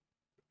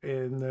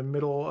the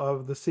middle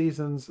of the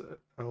seasons,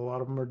 a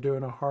lot of them are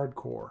doing a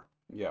hardcore.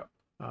 Yeah.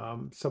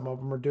 Some of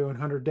them are doing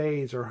 100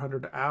 days or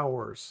 100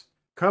 hours.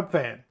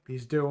 Cubfan,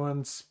 he's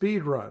doing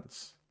speed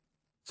runs.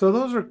 So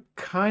those are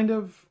kind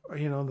of,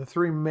 the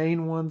three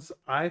main ones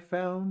I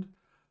found.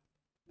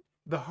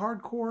 The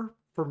hardcore,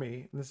 for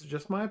me, and this is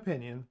just my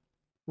opinion,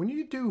 when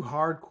you do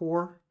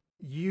hardcore,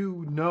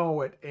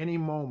 at any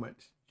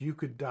moment you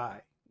could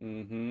die.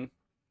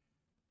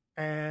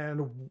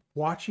 And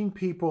watching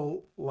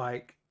people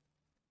like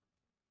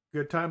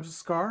Good Times with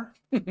Scar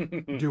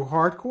do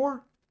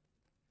hardcore,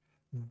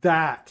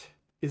 that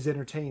is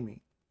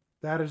entertaining.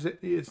 That is,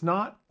 it's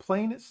not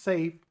playing it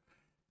safe.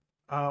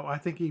 I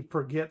think he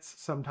forgets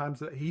sometimes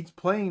that he's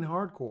playing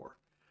hardcore.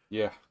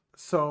 Yeah.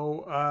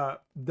 So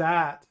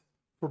that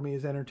for me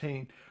is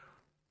entertaining.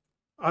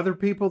 Other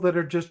people that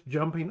are just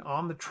jumping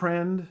on the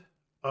trend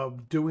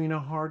of doing a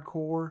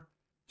hardcore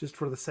just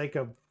for the sake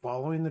of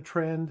following the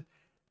trend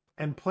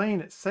and playing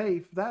it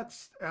safe,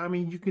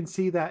 you can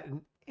see that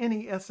in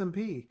any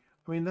SMP.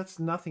 That's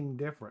nothing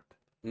different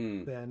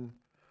than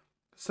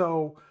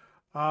so.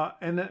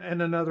 And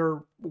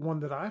another one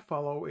that I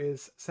follow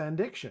is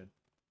Sandiction.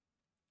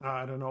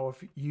 I don't know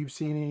if you've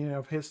seen any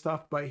of his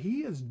stuff, but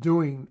he is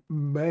doing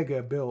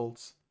mega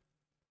builds,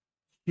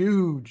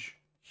 huge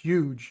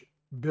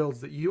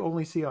builds that you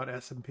only see on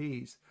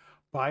SMPs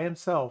by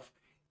himself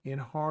in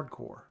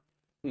hardcore.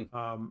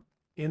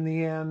 In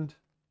the end,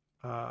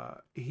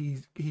 he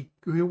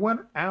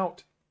went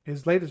out,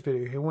 his latest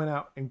video, he went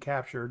out and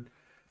captured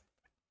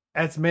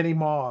as many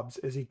mobs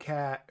as he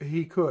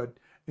could,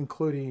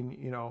 including,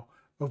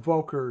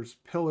 evokers,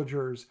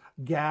 pillagers,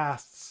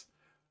 ghasts,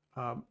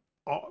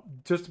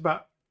 just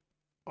about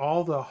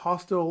all the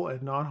hostile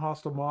and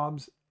non-hostile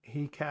mobs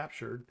he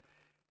captured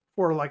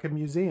for like a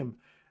museum.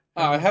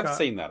 I have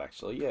seen that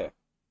actually, yeah.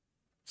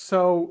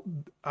 So,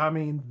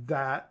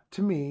 that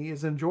to me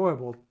is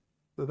enjoyable.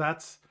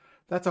 That's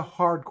a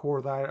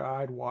hardcore that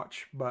I'd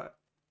watch. But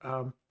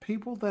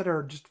people that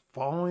are just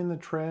following the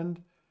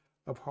trend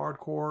of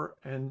hardcore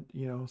and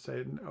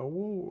saying,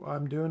 "Oh,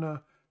 I'm doing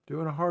a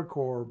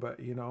hardcore," but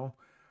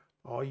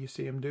all you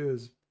see him do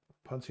is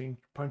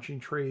punching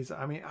trees.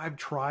 I've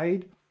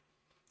tried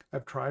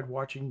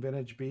watching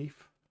Vintage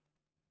Beef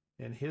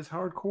and his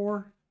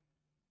hardcore,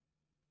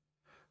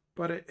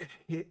 but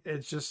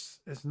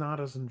it's not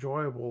as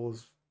enjoyable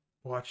as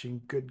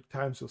watching Good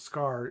Times with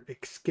Scar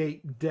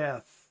escape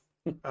death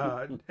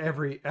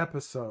every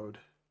episode.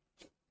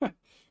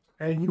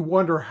 And you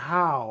wonder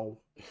how.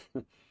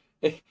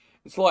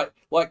 It's like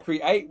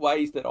create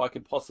ways that I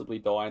could possibly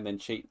die and then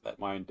cheat at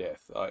my own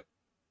death.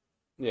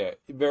 Yeah,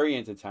 very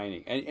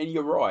entertaining. And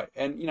you're right.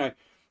 And,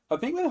 I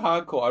think with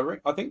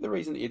hardcore, I think the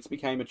reason it's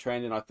became a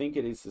trend and I think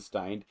it is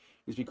sustained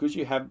is because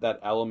you have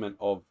that element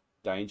of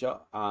danger.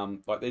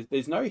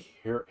 There's no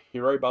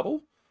hero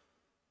bubble,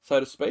 so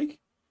to speak.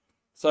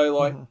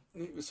 So,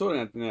 we're sort of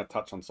going to now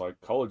touch on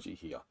psychology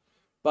here.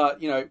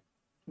 But,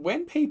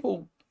 when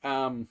people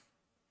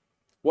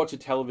watch a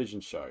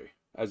television show,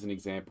 as an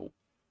example,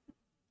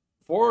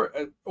 or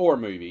a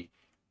movie,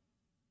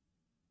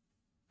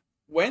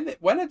 when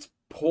it's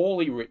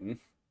poorly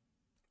written,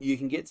 you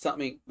can get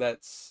something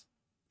that's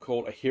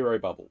called a hero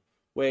bubble,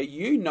 where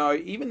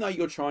even though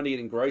you're trying to get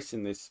engrossed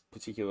in this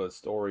particular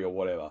story or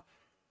whatever,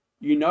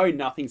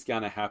 nothing's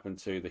going to happen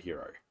to the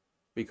hero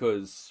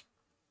because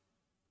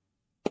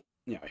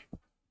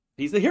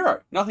he's the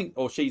hero. Nothing,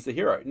 or she's the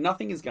hero.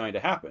 Nothing is going to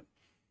happen.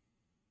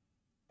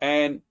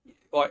 And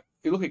like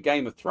you look at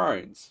Game of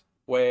Thrones,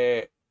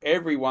 where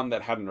everyone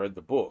that hadn't read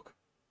the book,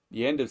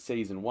 the end of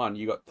season 1,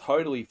 you got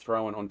totally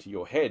thrown onto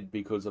your head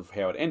because of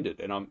how it ended.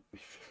 And I'm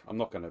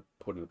not going to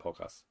put in the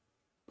podcast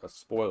a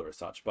spoiler as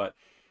such, but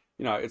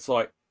it's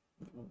like,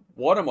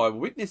 what am I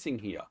witnessing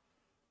here?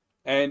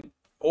 And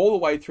all the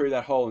way through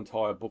that whole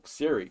entire book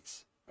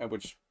series, and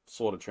which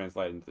sort of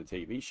translated into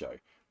the TV show,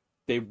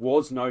 there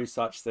was no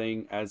such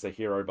thing as a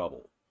hero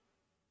bubble.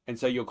 And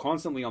so you're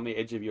constantly on the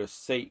edge of your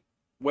seat.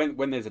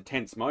 When there's a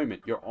tense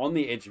moment, you're on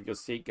the edge of your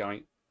seat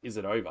going, is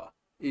it over?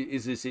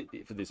 Is this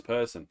it for this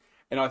person?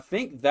 And I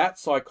think that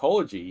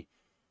psychology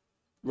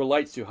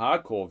relates to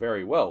hardcore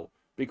very well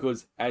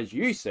because, as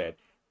you said,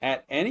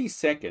 at any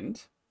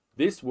second,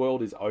 This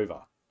world is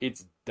over.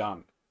 It's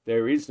done.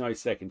 There is no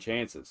second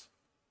chances.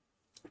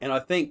 And I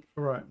think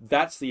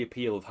that's the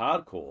appeal of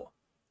hardcore.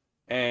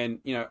 And,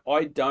 you know,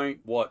 I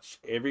don't watch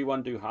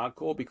everyone do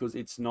hardcore because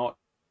it's not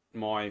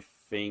my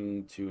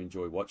thing to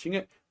enjoy watching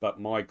it. But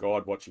my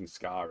God, watching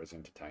Scar is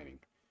entertaining.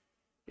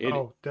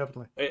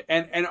 Definitely.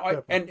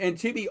 And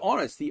to be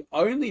honest, the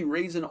only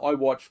reason I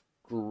watch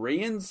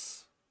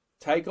Grian's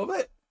take of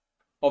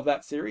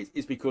that series,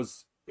 is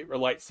because it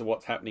relates to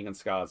what's happening in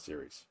Scar's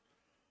series.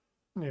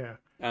 Yeah.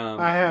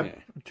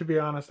 To be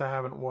honest, I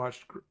haven't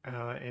watched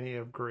any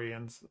of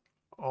Grian's.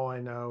 All I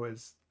know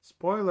is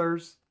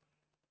spoilers.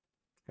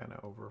 It's kind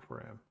of over for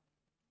him.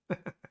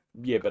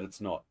 Yeah, but it's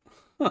not.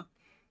 Well,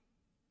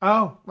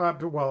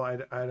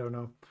 I don't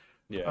know.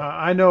 Yeah.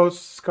 I know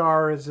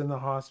Scar is in the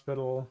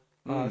hospital.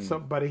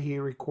 But he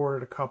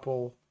recorded a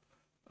couple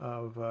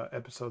of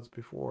episodes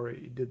before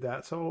he did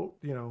that. So,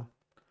 you know,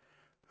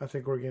 I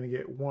think we're going to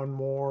get one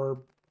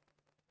more.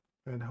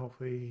 And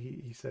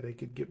hopefully he said he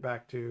could get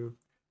back to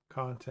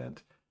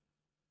content.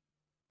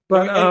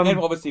 But and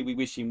obviously we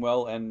wish him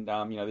well, and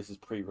you know, this is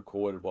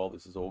pre-recorded while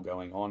this is all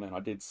going on, and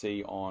I did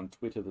see on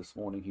Twitter this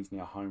morning he's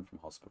now home from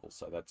hospital,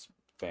 so that's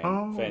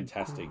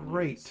fantastic.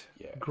 Great, news.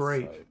 Yeah,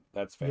 great. So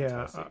that's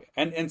fantastic.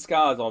 And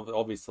Scar's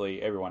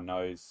obviously everyone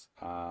knows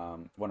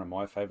one of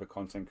my favorite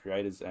content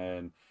creators,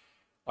 and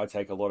I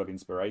take a lot of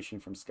inspiration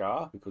from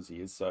Scar because he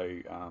is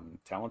so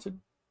talented,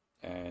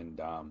 and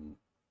I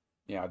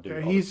do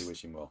obviously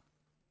wish him well.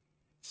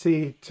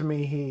 See, to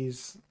me,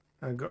 he's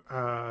an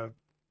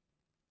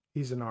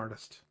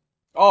artist.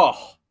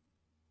 Oh,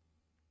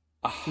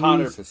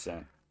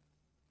 100%.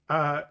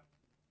 I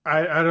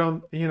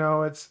don't, you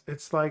know,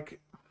 it's like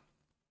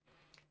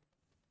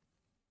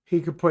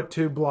he could put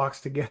two blocks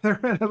together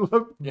and it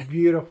looked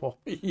beautiful.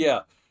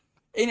 Yeah.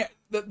 You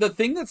know, the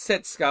thing that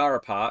sets Scar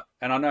apart,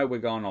 and I know we're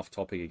going off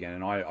topic again,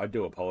 and I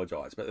do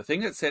apologize, but the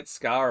thing that sets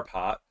Scar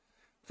apart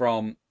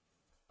from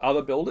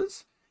other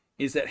builders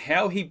is that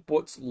how he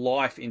puts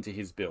life into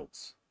his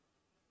builds.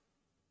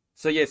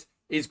 So yes,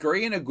 is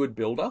Grian a good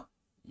builder?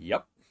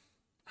 Yep,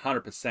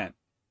 100%.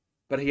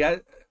 But he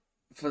had,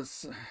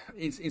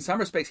 in some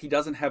respects, he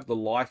doesn't have the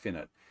life in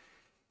it.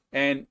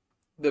 And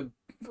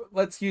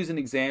let's use an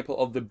example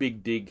of the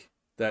big dig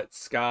that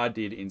Scar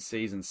did in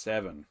season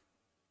 7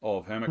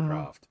 of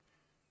Hermitcraft.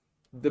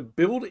 The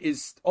build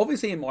is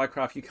obviously in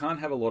Minecraft. You can't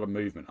have a lot of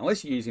movement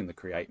unless you're using the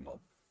create mod.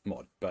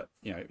 But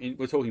you know,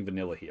 we're talking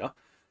vanilla here.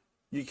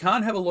 You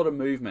can't have a lot of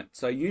movement.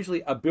 So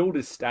usually a build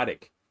is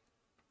static.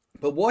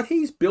 But what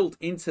he's built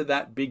into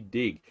that big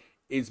dig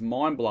is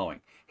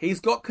mind-blowing.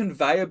 He's got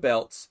conveyor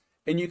belts,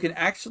 and you can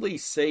actually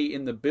see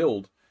in the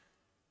build,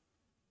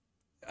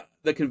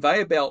 the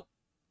conveyor belt,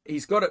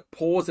 he's got it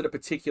paused at a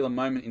particular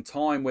moment in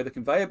time where the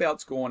conveyor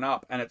belt's gone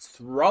up and it's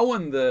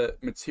throwing the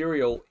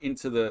material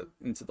into the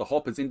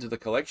hoppers, into the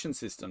collection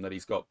system that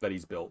he's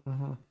built.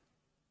 Mm-hmm.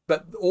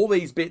 But all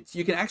these bits,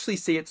 you can actually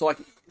see it's like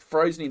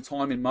frozen in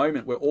time and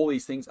moment where all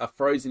these things are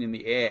frozen in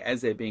the air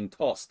as they're being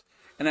tossed.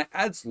 And it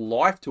adds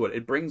life to it.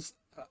 It brings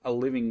a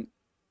living...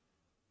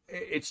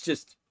 It's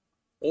just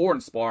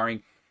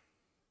awe-inspiring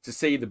to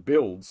see the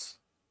builds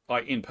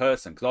like in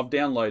person. Because I've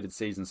downloaded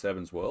Season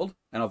 7's world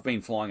and I've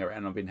been flying around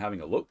and I've been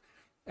having a look.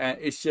 And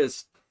it's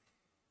just...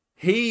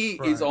 He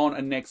is on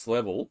a next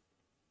level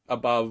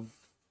above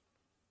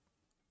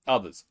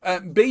others.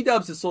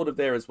 B-Dubs is sort of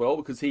there as well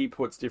because he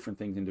puts different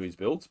things into his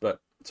builds. But,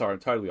 sorry, I'm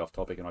totally off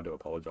topic and I do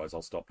apologize.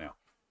 I'll stop now.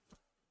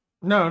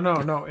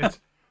 No.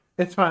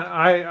 It's fine.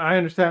 I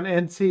understand.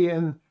 And see,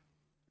 and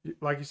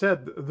like you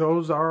said,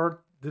 those are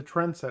the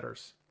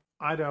trendsetters.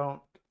 I don't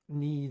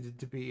need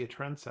to be a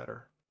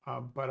trendsetter,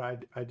 but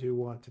I do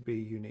want to be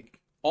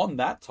unique. On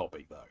that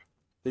topic, though,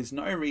 there's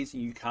no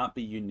reason you can't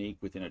be unique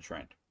within a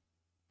trend.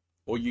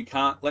 Or you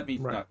can't... Let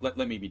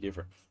me be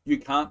different. You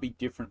can't be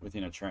different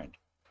within a trend.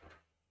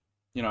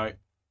 You know,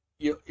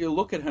 you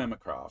look at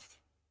Hermitcraft,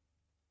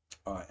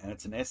 and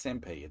it's an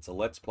SMP, it's a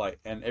Let's Play,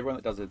 and everyone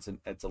that does it,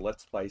 it's a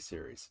Let's Play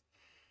series.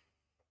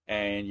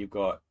 And you've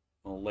got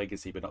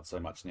Legacy, but not so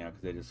much now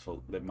because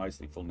they're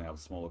mostly full now of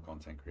smaller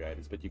content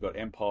creators. But you've got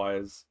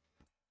Empires,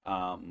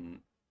 you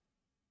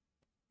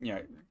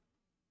know,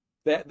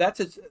 that's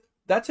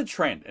a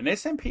trend. An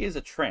SMP is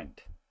a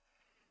trend.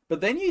 But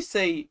then you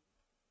see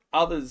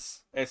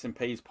others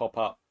SMPs pop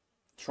up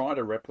trying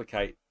to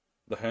replicate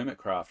the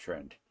Hermitcraft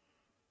trend,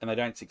 and they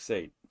don't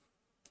succeed.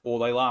 Or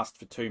they last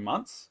for 2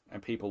 months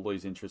and people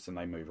lose interest and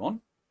they move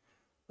on.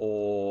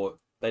 Or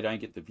they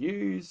don't get the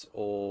views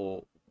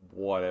or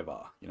whatever,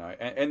 you know.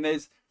 And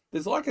there's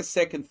like a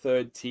second,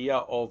 third tier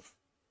of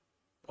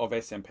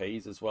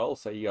SMPs as well.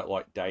 So you got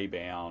like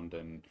Daybound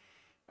and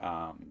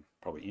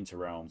probably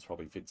Interrealms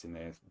probably fits in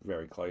there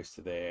very close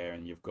to there.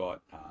 And you've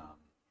got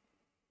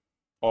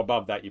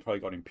above that you've probably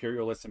got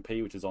Imperial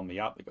SMP, which is on the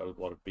up. They've got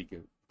a lot of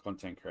bigger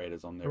content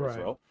creators on there as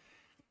well.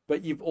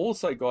 But you've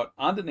also got,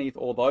 underneath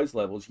all those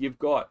levels, you've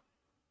got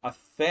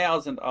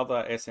 1,000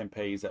 other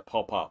SMPs that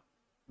pop up.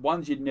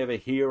 Ones you'd never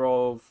hear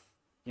of,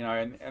 you know,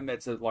 and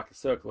that's like a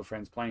circle of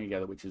friends playing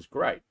together, which is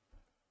great.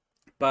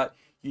 But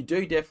you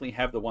do definitely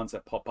have the ones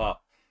that pop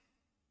up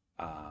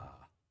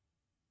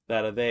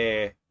that are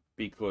there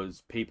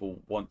because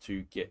people want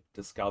to get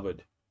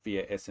discovered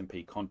via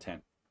SMP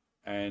content,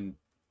 and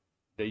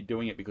they're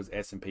doing it because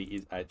SMP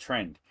is a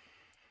trend.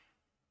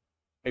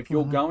 If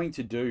you're going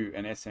to do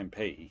an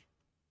SMP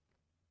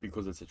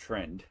because it's a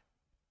trend,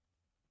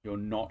 you're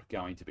not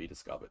going to be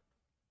discovered.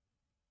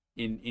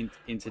 In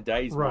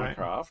today's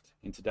Minecraft,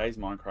 in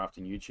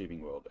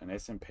YouTubing world, an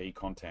SMP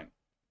content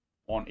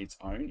on its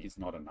own is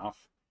not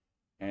enough.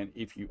 And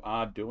if you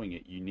are doing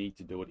it, you need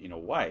to do it in a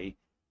way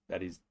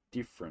that is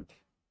different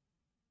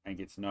and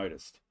gets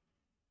noticed.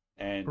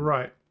 And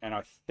and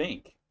I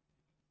think,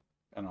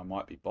 and I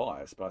might be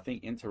biased, but I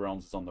think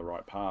Interrealms is on the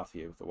right path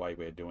here with the way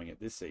we're doing it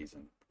this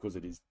season, because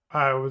it is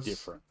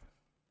different.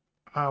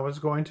 I was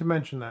going to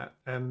mention that,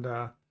 and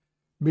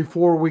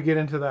before we get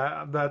into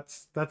that,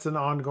 that's an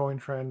ongoing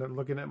trend. And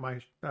looking at my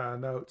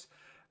notes,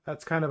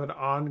 that's kind of an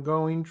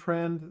ongoing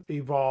trend,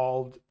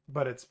 evolved,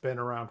 but it's been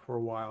around for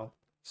a while.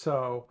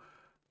 So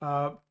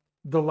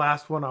the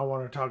last one I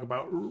want to talk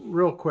about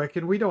real quick,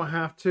 and we don't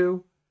have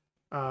to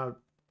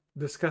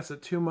discuss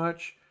it too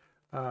much.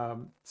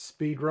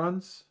 Speed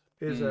runs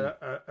is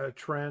a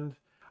trend.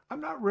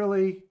 I'm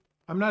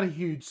not a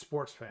huge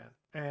sports fan,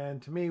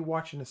 and to me,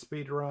 watching a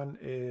speed run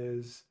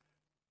is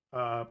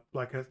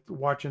like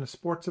watching a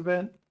sports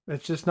event.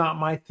 It's just not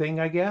my thing,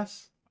 I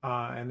guess,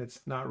 and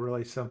it's not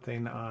really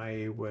something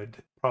I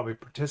would probably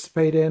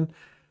participate in.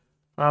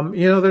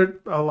 There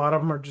a lot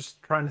of them are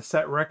just trying to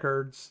set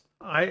records.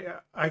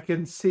 I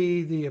can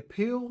see the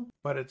appeal,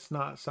 but it's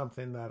not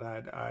something that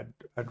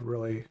I'd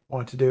really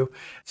want to do.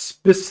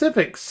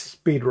 Specific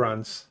speed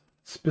runs,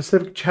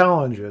 specific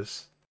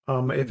challenges.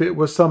 If it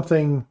was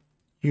something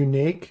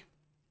unique,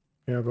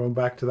 going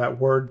back to that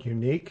word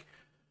unique,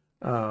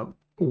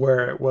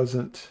 where it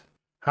wasn't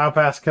how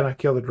fast can I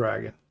kill the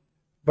dragon,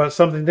 but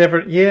something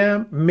different.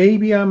 Yeah,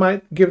 maybe I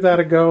might give that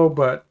a go.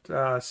 But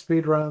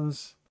speed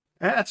runs,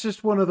 that's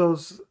just one of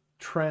those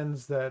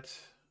trends that,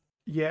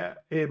 yeah,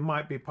 it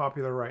might be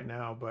popular right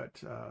now,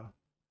 but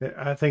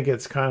I think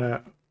it's kind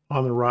of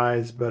on the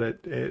rise, but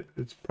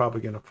it's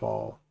probably going to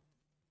fall.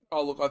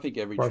 Oh, look, I think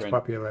every trend,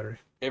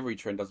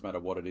 doesn't matter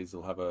what it is,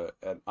 will have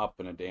an up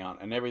and a down,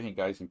 and everything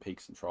goes in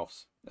peaks and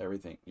troughs.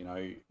 Everything,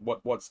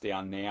 what's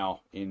down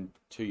now in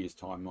 2 years'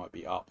 time might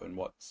be up, and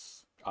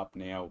what's up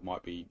now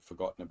might be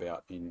forgotten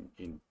about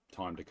in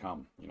time to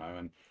come.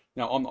 And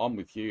I'm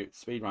with you.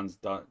 Speedruns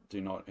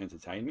do not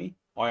entertain me.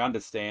 I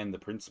understand the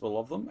principle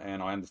of them,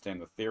 and I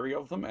understand the theory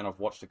of them, and I've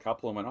watched a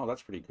couple and went, oh,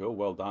 that's pretty cool.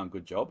 Well done,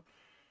 good job.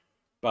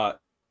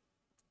 But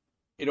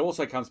it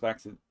also comes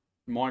back to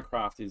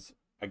Minecraft is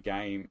a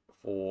game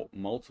for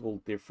multiple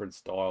different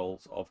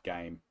styles of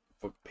game,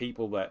 for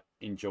people that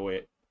enjoy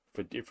it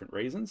for different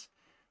reasons.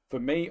 For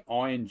me,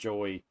 I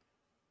enjoy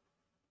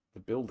the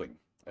building,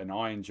 and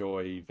I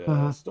enjoy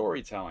the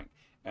storytelling,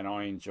 and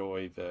I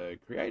enjoy the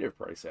creative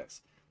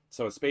process.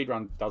 So a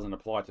speedrun doesn't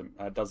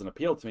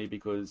appeal to me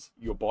because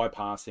you're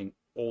bypassing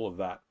all of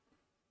that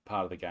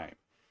part of the game.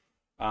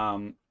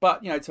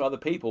 But to other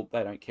people,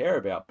 they don't care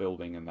about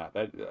building and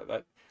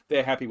that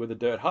they're happy with a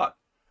dirt hut,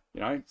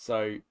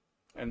 So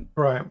and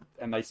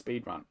they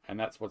speedrun, and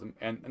that's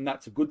and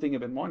that's a good thing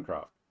about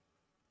Minecraft,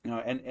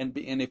 And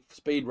if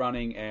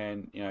speedrunning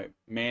and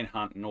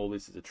manhunt and all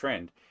this is a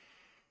trend,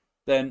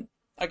 then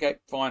okay,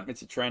 fine,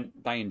 it's a trend.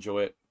 They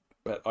enjoy it,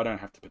 but I don't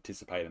have to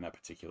participate in that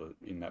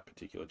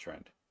particular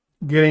trend.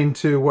 Getting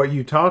to what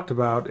you talked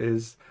about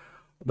is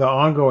the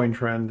ongoing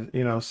trend.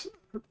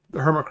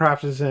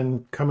 Hermitcraft is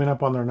coming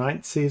up on their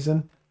 9th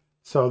season,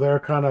 so they're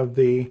kind of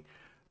the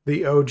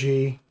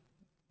OG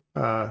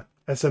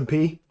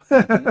SMP.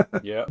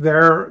 Yeah,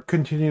 they're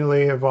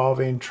continually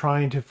evolving,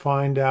 trying to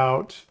find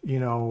out,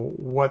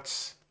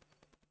 what's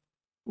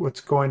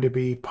going to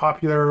be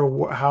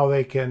popular, how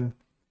they can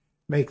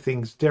make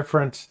things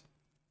different.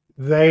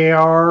 They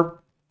are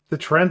the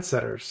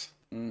trendsetters.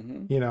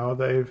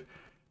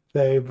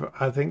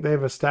 I think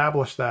they've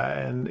established that,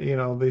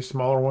 and these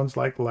smaller ones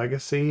like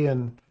Legacy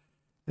and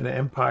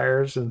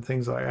Empires and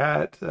things like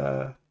that,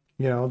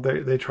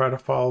 they try to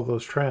follow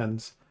those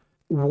trends.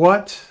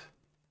 What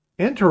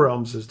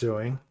Interrealms is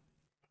doing,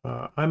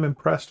 I'm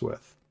impressed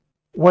with.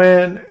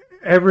 When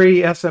every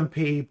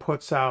SMP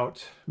puts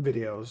out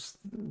videos,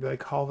 they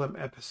call them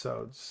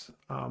episodes.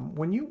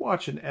 When you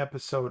watch an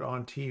episode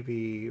on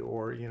TV,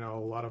 or a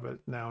lot of it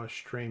now is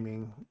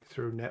streaming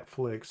through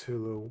Netflix,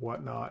 Hulu,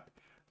 whatnot,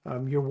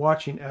 you're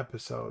watching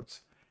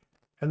episodes,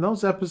 and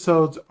those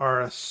episodes are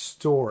a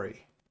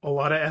story. A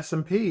lot of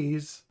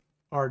SMPs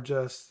are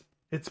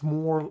it's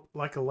more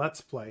like a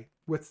let's play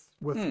with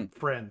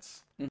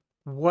friends.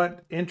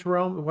 What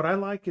I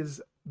like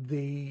is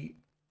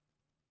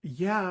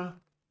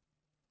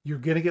you're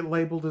going to get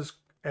labeled as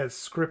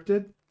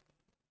scripted,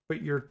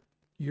 but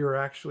you're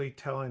actually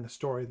telling a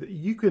story that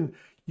you can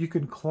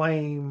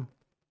claim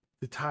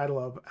the title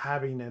of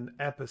having an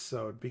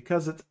episode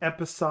because it's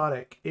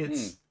episodic.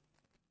 It's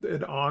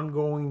an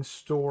ongoing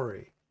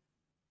story.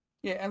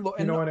 Yeah, and look,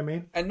 what I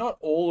mean? And not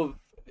all of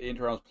the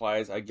Interrealms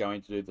players are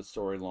going to do the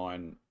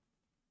storyline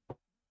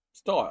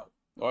style,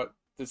 right?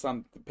 there's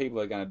some people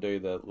that are going to do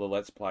the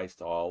Let's Play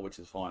style, which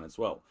is fine as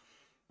well.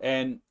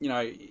 And, you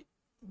know,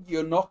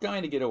 you're not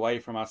going to get away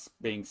from us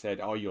being said,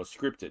 oh, you're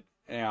scripted.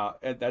 Now,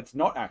 that's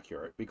not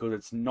accurate because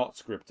it's not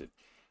scripted.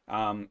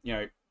 You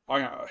know,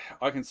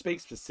 I can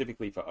speak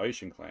specifically for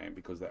Ocean Clan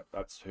because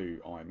that's who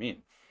I'm in.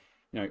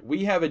 You know,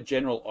 we have a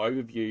general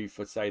overview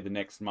for, say, the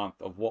next month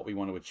of what we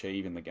want to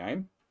achieve in the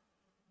game.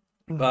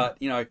 Mm-hmm. But,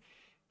 you know,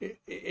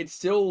 it's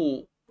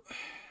still...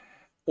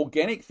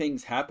 Organic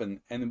things happen,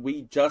 and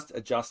we just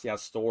adjust our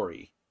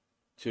story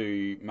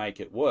to make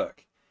it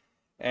work.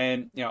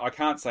 And, you know, I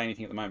can't say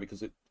anything at the moment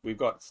because we've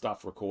got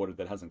stuff recorded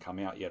that hasn't come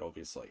out yet,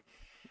 obviously.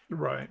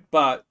 Right.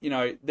 But, you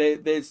know,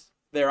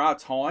 there are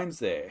times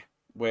there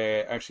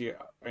where actually,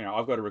 you know,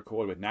 I've got to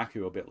record with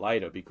Naku a bit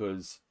later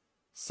because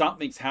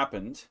something's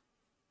happened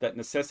that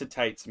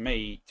necessitates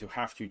me to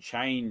have to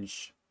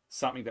change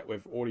something that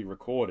we've already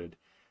recorded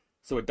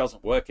so it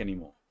doesn't work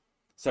anymore.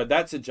 So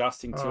that's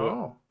adjusting to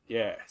it.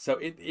 Yeah. So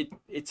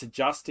it's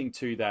adjusting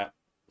to that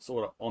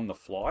sort of on the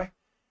fly.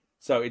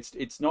 So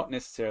it's not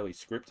necessarily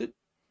scripted,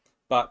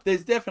 but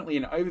there's definitely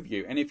an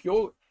overview. And if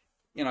you're,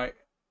 you know,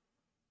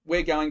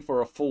 we're going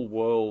for a full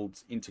world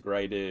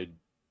integrated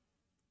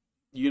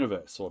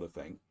universe sort of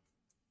thing.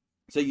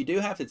 So you do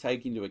have to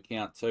take into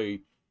account too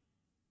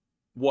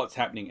what's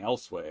happening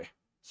elsewhere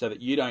so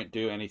that you don't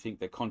do anything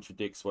that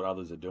contradicts what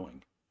others are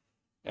doing.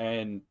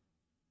 And,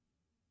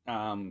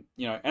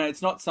 you know, and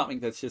it's not something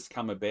that's just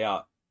come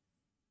about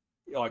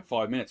like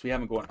 5 minutes. We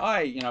haven't gone,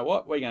 hey, you know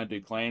what, we're going to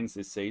do clans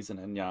this season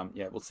and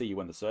yeah, we'll see you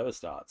when the server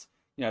starts.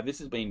 You know, this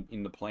has been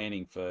in the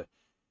planning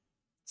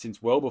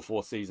since well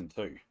before season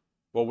 2.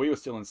 Well, we were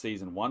still in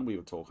season 1, we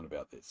were talking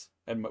about this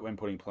and when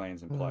putting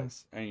plans in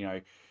place. And, you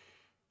know,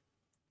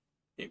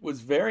 it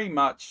was very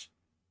much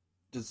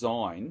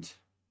designed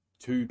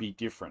to be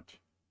different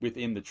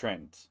within the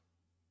trends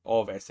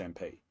of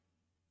SMP.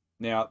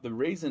 Now, the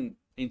reason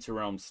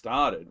Interrealm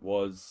started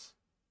was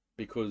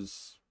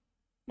because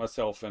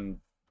myself and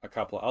a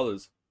couple of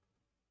others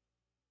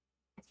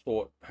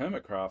thought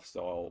Hermitcraft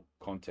style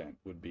content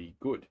would be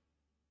good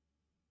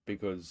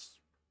because,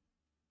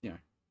 you know,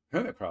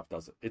 Hermitcraft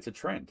does it. It's a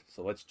trend.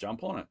 So let's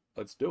jump on it.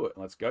 Let's do it.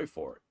 Let's go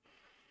for it.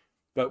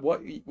 But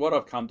what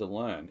I've come to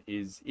learn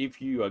is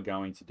if you are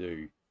going to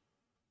do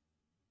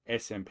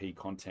SMP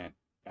content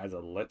as a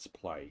Let's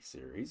Play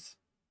series,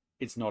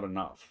 it's not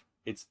enough.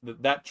 It's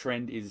that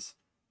trend is...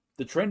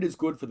 The trend is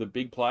good for the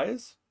big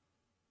players,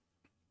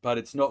 but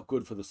it's not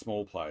good for the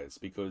small players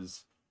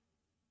because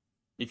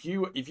if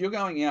you're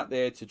going out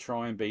there to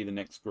try and be the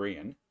next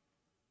Grian,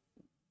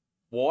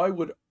 why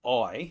would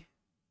I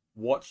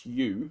watch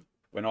you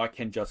when I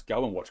can just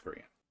go and watch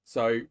Grian?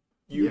 So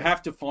you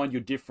have to find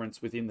your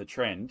difference within the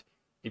trend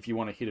if you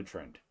want to hit a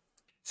trend.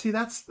 See,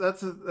 that's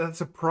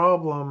a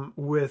problem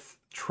with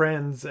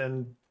trends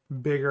and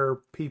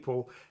bigger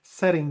people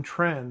setting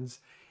trends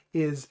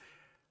is,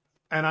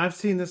 and I've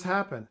seen this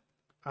happen.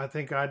 I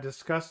think I've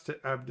discussed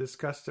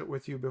it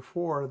with you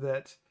before,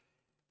 that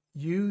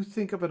you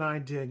think of an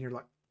idea and you're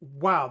like,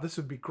 wow, this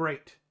would be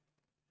great.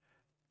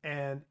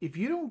 And if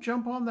you don't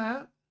jump on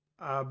that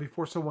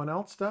before someone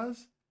else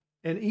does,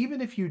 and even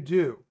if you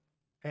do,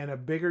 and a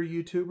bigger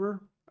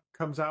YouTuber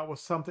comes out with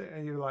something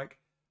and you're like,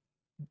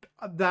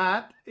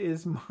 that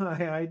is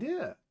my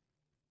idea,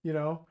 you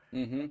know?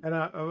 Mm-hmm. And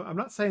I'm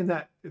not saying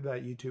that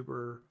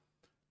YouTuber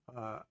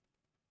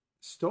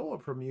stole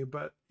it from you,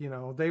 but you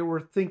know, they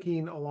were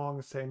thinking along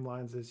the same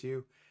lines as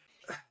you.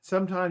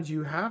 Sometimes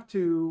you have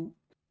to,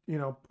 you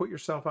know, put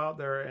yourself out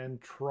there and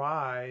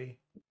try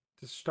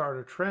to start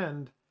a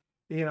trend.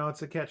 You know,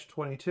 it's a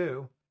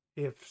catch-22.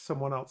 If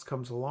someone else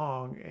comes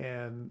along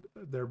and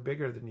they're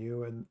bigger than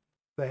you and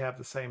they have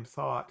the same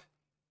thought,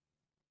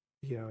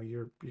 you know,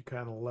 you're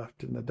kind of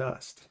left in the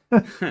dust.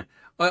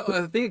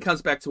 I think it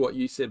comes back to what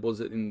you said, was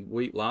it in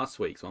last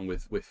week's one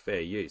with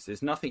fair use.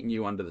 There's nothing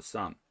new under the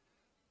sun.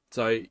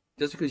 So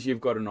just because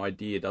you've got an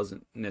idea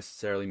doesn't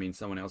necessarily mean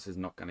someone else is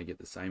not going to get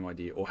the same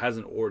idea or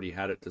hasn't already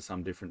had it to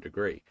some different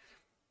degree.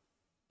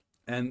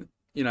 And,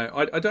 you know,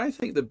 I don't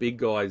think the big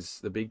guys,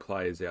 the big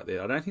players out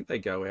there, I don't think they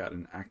go out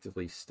and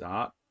actively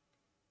start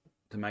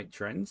to make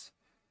trends.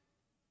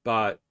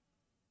 But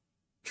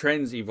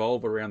trends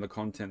evolve around the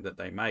content that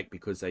they make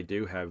because they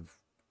do have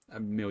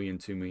 1 million,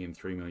 2 million,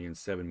 3 million,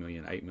 7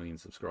 million, 8 million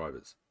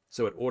subscribers.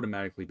 So it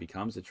automatically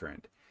becomes a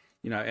trend.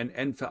 You know,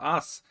 and for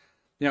us...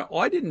 Now,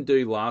 I didn't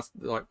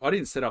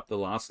set up the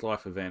Last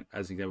Life event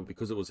as an example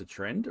because it was a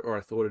trend or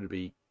I thought it'd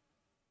be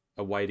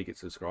a way to get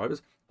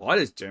subscribers. I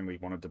just generally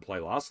wanted to play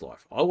Last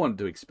Life. I wanted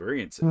to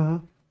experience it.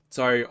 Mm-hmm.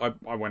 So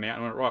I went out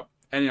and went, right.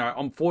 And, you know,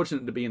 I'm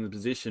fortunate to be in the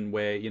position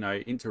where, you know,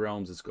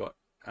 Interrealms has got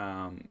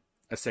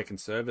a second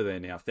server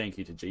there now. Thank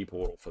you to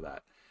G-Portal for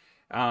that,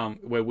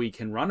 where we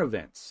can run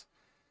events.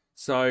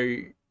 So...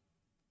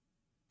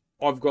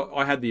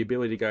 I had the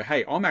ability to go,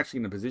 hey, I'm actually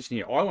in a position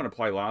here. I want to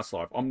play Last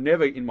Life. I'm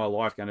never in my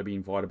life going to be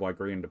invited by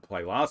Grian to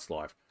play Last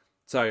Life.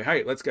 So,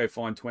 hey, let's go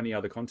find 20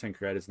 other content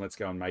creators and let's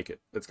go and make it.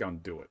 Let's go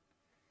and do it.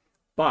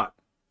 But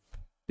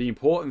the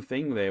important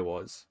thing there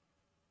was,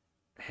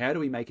 how do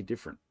we make it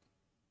different?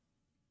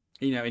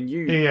 You know, and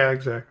Yeah,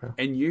 exactly.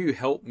 And you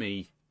helped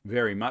me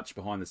very much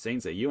behind the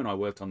scenes there. You and I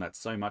worked on that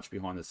so much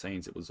behind the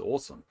scenes. It was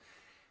awesome.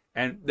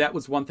 And that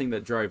was one thing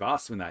that drove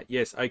us in that.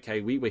 Yes,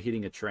 okay, we were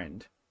hitting a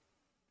trend.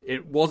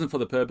 It wasn't for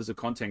the purpose of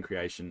content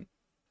creation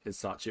as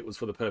such. It was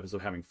for the purpose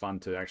of having fun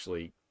to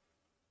actually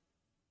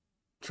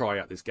try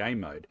out this game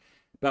mode.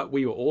 But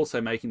we were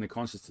also making the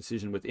conscious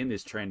decision within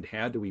this trend,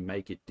 how do we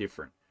make it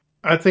different?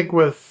 I think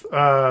with,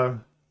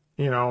 any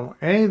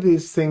of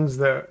these things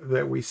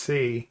that we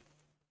see,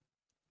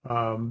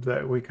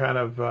 that we kind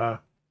of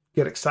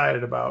get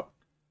excited about,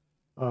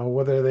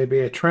 whether they be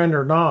a trend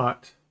or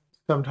not,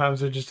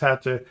 sometimes we just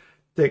have to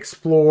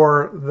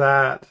explore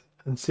that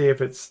and see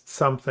if it's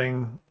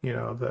something,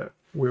 that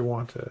we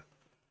want to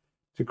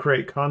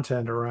create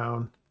content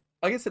around.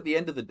 I guess at the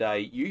end of the day,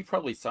 you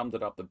probably summed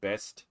it up the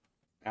best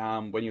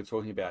when you're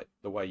talking about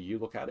the way you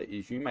look at it,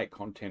 is you make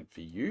content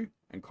for you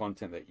and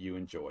content that you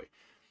enjoy.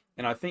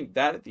 And I think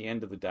that at the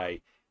end of the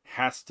day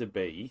has to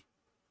be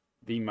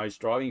the most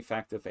driving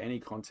factor for any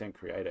content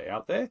creator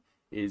out there,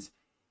 is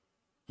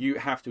you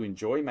have to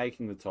enjoy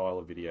making the style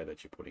of video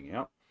that you're putting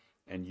out,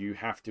 and you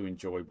have to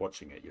enjoy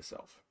watching it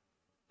yourself.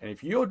 And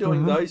if you're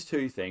doing those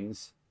two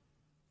things,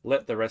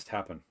 let the rest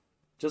happen.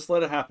 Just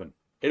let it happen.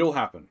 It'll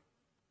happen.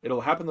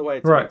 It'll happen the way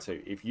it's meant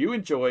to. If you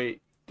enjoy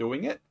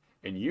doing it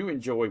and you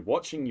enjoy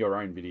watching your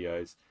own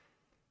videos,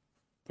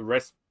 the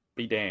rest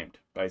be damned,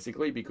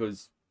 basically,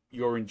 because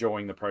you're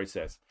enjoying the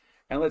process.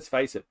 And let's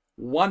face it,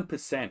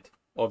 1%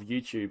 of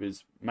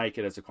YouTubers make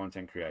it as a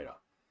content creator.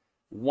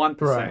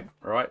 1%,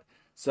 right?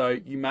 So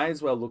you may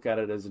as well look at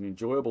it as an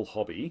enjoyable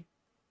hobby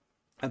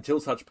until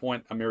such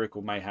point a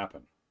miracle may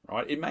happen,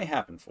 right? It may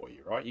happen for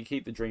you, right? You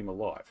keep the dream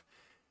alive.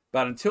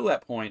 But until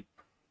that point,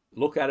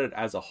 look at it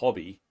as a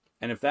hobby.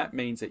 And if that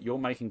means that you're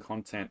making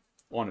content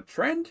on a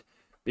trend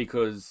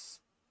because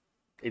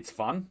it's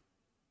fun,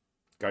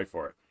 go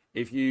for it.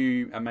 If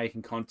you are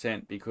making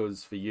content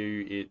because for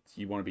you,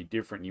 you want to be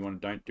different, and you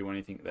don't do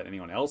anything that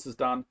anyone else has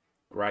done,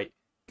 great,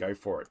 go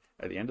for it.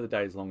 At the end of the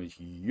day, as long as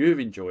you've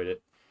enjoyed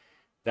it,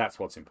 that's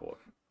what's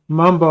important.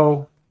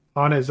 Mumbo,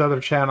 on his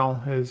other channel,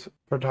 his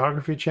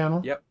photography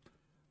channel, yep,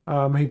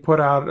 he put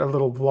out a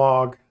little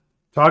vlog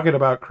talking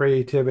about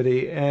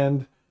creativity,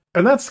 and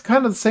that's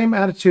kind of the same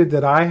attitude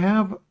that I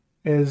have,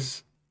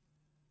 is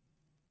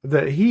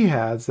that he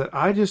has, that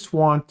I just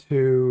want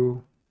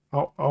to,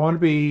 I want to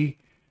be,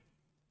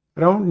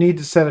 I don't need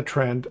to set a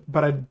trend,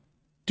 but I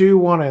do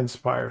want to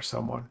inspire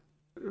someone.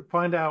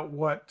 Find out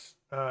what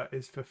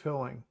is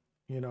fulfilling,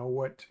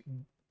 what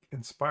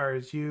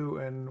inspires you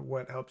and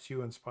what helps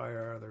you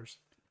inspire others.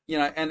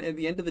 And at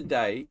the end of the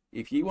day,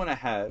 if you want to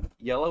have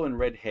yellow and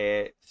red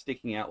hair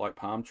sticking out like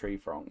palm tree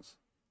fronds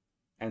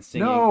and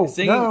singing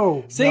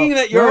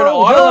that you're an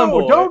island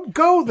boy. Don't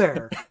go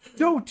there.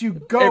 Don't you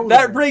go there. If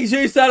that brings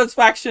you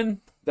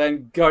satisfaction,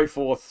 then go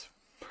forth.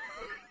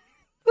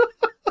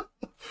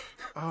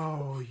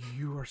 Oh,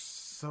 you are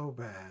so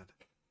bad.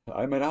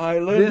 I'm an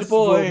island This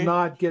boy. will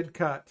not get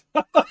cut.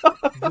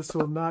 This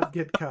will not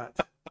get cut.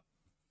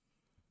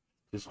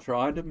 Just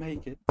trying to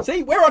make it.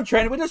 See, we're on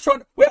trend.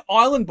 We're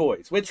island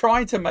boys. We're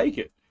trying to make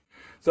it.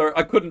 So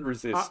I couldn't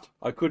resist.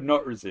 I could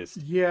not resist.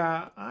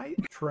 Yeah,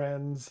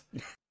 trends.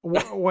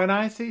 When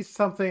I see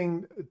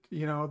something,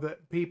 that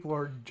people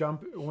are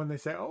when they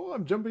say, "Oh,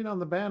 I'm jumping on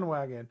the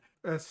bandwagon,"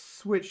 a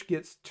switch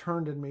gets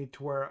turned in me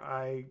to where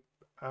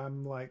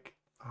I'm like,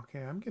 okay,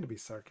 I'm going to be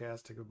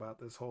sarcastic about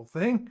this whole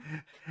thing.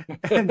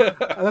 And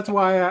that's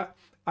why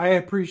I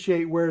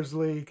appreciate Where's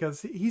Lee,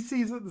 because he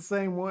sees it the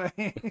same way.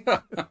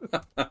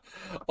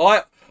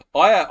 I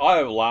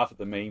laugh at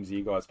the memes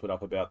you guys put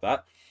up about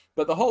that.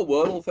 But the whole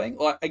Wordle thing,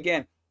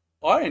 again,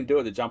 I didn't do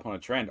it to jump on a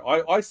trend.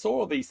 I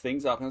saw these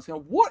things up and I was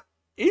going, what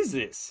is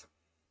this?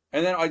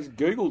 And then I just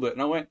Googled it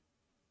and I went,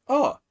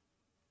 oh.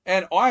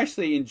 And I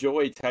actually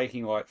enjoy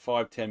taking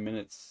 5-10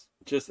 minutes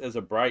just as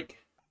a break.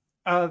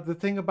 The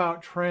thing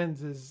about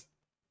trends is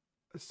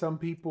some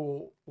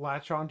people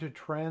latch onto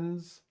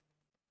trends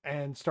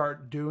and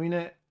start doing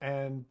it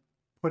and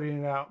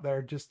putting it out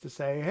there just to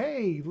say,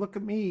 hey, look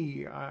at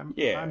me.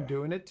 I'm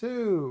doing it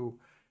too.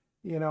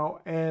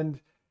 And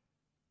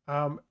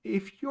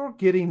if you're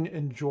getting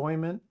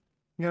enjoyment,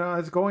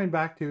 it's going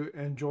back to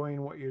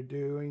enjoying what you're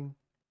doing.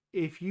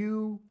 If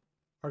you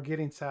are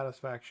getting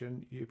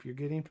satisfaction, if you're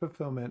getting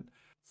fulfillment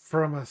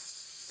from a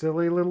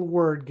silly little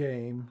word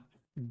game,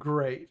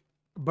 great.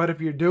 But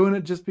if you're doing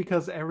it just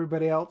because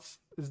everybody else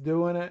is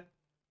doing it,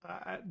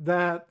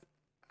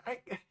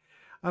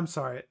 I'm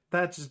sorry,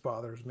 that just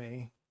bothers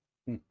me.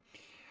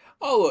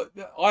 Oh, look,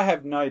 I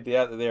have no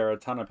doubt that there are a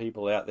ton of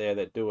people out there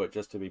that do it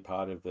just to be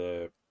part of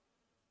the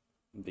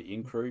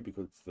in-crew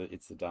because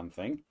it's the done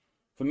thing.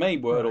 For me,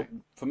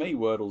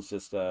 Wordle's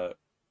just a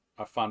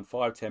fun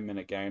 5-10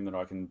 minute game that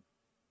I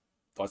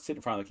sit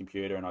in front of the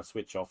computer and I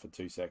switch off for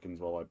 2 seconds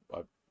while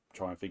I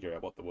try and figure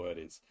out what the word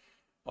is.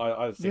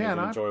 I think it's an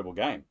enjoyable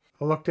game.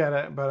 I looked at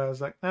it, but I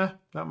was like, not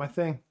my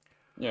thing.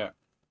 Yeah.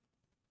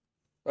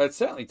 But it's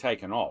certainly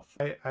taken off.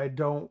 I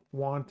don't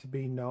want to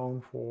be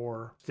known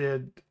for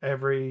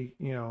every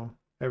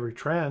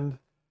trend.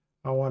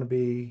 I want to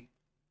be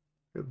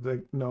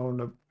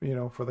known,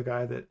 for the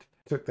guy that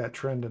took that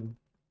trend and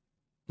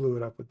blew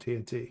it up with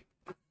TNT.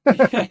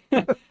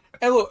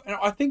 And look,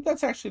 I think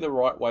that's actually the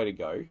right way to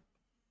go.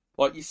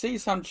 Like, you see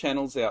some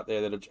channels out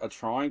there that are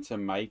trying to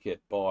make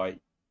it by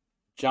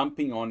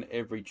jumping on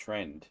every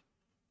trend,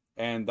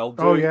 and they'll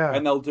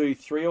do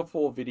 3 or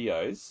 4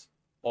 videos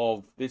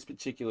of this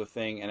particular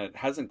thing, and it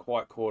hasn't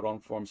quite caught on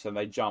for them, so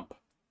they jump,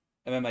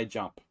 and then they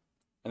jump,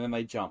 and then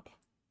they jump,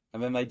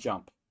 and then they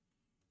jump,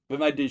 then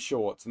they do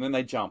shorts, and then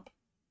they jump,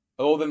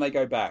 or then they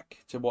go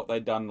back to what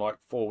they'd done like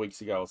 4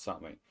 weeks ago or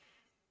something.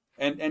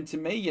 And to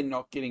me, you're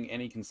not getting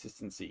any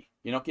consistency.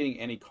 You're not getting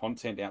any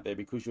content out there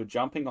because you're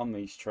jumping on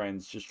these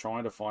trends, just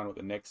trying to find what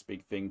the next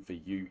big thing for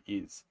you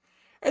is.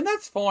 And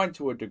that's fine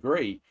to a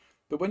degree.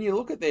 But when you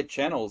look at their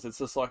channels, it's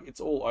just like it's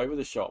all over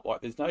the shop.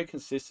 Like, there's no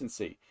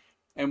consistency.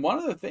 And one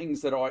of the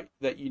things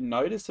that you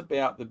notice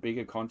about the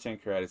bigger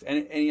content creators,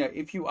 and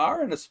if you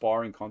are an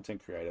aspiring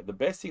content creator, the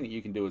best thing that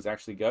you can do is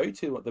actually go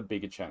to the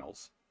bigger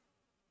channels.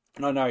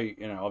 And I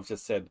know, I've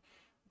just said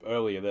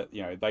earlier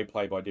that, they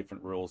play by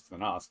different rules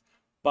than us.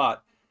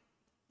 But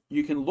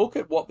you can look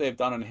at what they've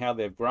done and how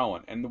they've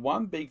grown. And the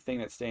one big thing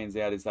that stands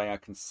out is they are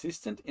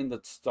consistent in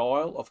the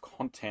style of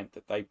content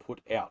that they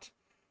put out.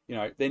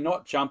 They're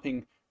not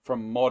jumping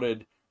from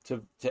modded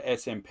to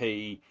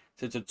SMP,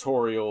 to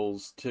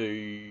tutorials,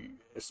 to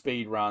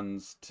speed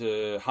runs,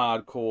 to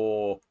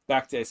hardcore,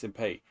 back to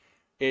SMP.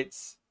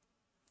 It's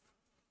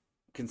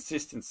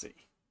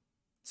consistency.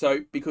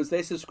 So, because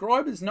their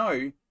subscribers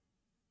know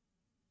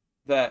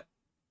that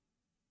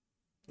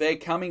they're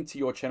coming to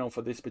your channel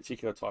for this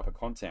particular type of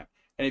content.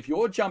 And if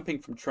you're jumping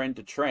from trend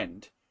to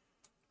trend,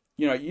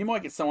 you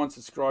might get someone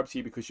subscribed to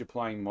you because you're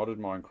playing modded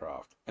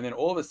Minecraft. And then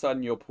all of a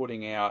sudden you're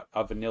putting out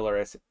a vanilla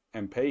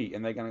SMP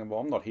and they're going to go,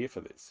 well, I'm not here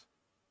for this.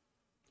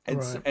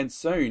 And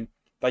soon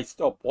they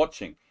stop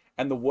watching.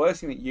 And the worst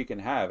thing that you can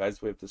have,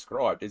 as we've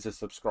described, is a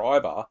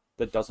subscriber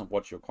that doesn't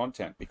watch your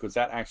content, because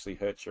that actually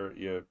hurts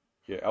your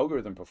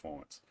algorithm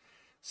performance.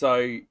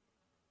 So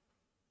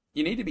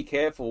you need to be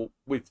careful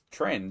with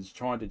trends,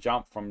 trying to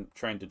jump from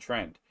trend to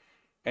trend.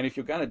 And if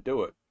you're going to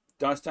do it,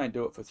 don't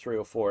do it for 3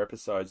 or 4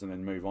 episodes and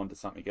then move on to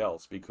something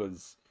else,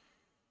 because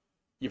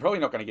you're probably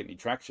not going to get any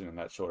traction in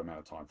that short amount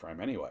of time frame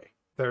anyway.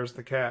 There's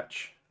the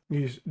catch.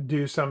 You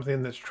do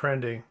something that's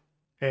trending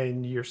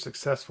and you're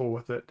successful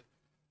with it,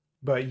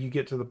 but you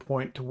get to the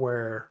point to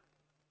where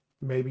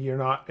maybe you're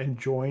not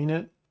enjoying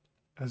it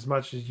as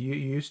much as you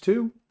used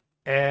to,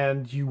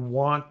 and you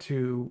want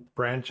to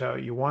branch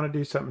out. You want to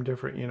do something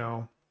different.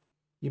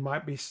 You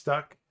might be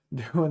stuck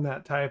doing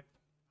that type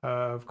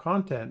of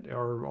content,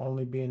 or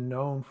only being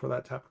known for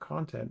that type of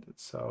content.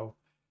 So,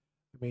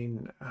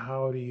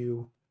 how do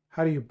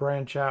you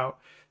branch out?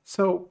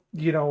 So,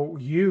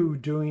 you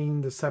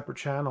doing the separate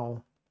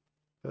channel,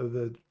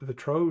 the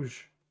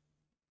Troge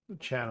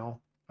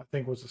channel, I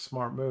think was a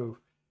smart move.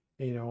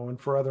 And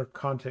for other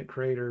content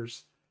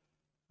creators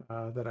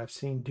that I've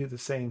seen do the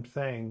same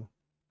thing,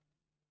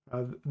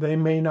 they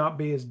may not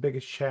be as big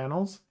as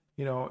channels.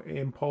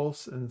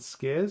 Impulse and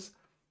Skiz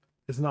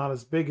is not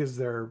as big as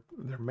their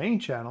main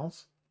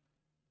channels,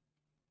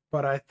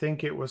 but I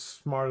think it was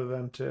smart of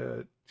them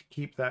to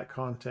keep that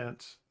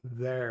content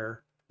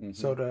there,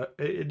 so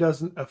it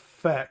doesn't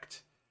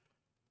affect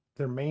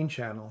their main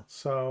channel.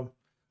 So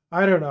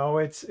I don't know.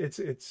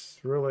 It's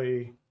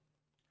really,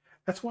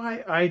 that's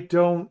why I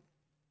don't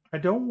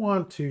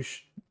want to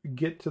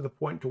get to the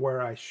point to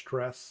where I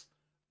stress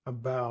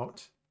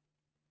about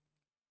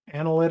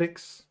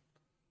analytics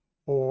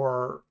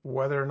or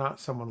whether or not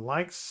someone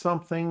likes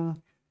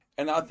something.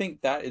 And I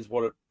think that is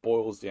what it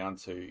boils down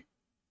to.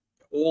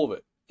 All of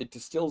it. It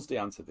distills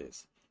down to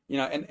this.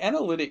 And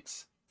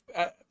analytics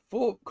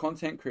for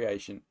content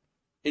creation,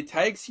 it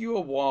takes you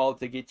a while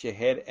to get your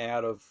head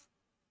out of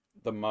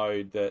the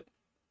mode that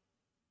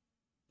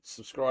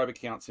subscriber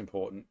count's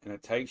important, and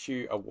it takes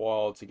you a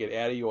while to get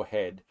out of your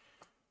head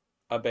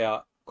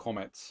about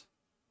comments,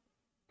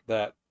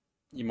 that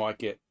you might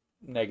get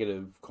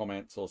negative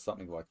comments or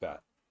something like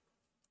that.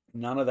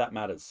 None of that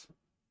matters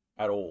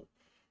at all.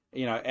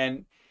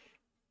 And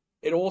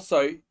it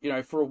also,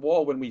 for a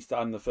while when we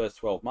started in the first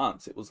 12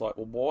 months, it was like,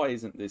 well,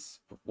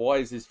 why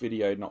is this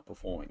video not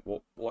performing?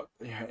 Well,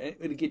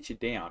 it'll get you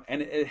down.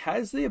 And it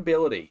has the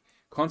ability,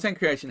 content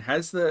creation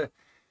has the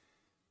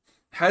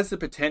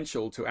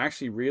potential to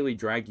actually really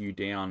drag you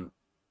down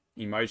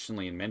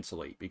emotionally and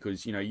mentally,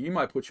 because, you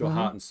might put your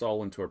heart and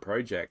soul into a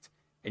project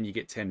and you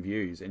get 10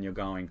 views and you're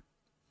going,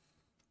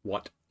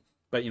 what?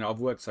 But, I've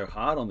worked so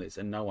hard on this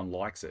and no one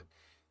likes it.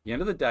 At the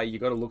end of the day,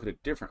 you've got to look at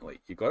it differently.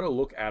 You've got to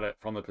look at it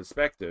from the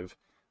perspective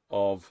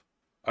of,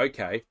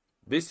 okay,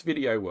 this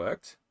video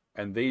worked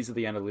and these are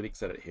the analytics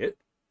that it hit.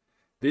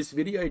 This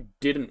video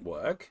didn't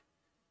work.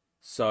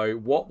 So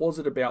what was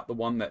it about the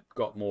one that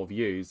got more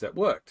views that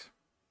worked?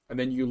 And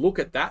then you look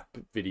at that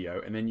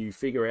video and then you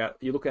figure out,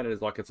 you look at it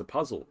as like it's a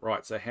puzzle,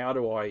 right? So how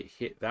do I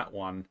hit that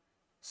one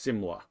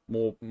similar,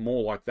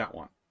 more like that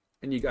one?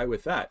 And you go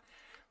with that.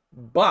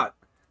 But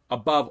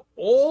above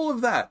all of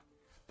that,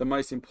 the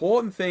most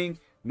important thing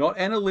Not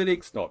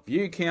analytics, not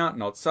view count,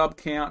 not sub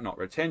count, not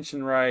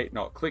retention rate,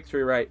 not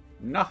click-through rate.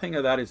 Nothing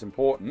of that is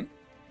important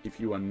if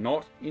you are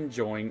not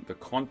enjoying the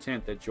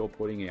content that you're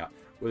putting out.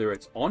 Whether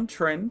it's on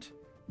trend,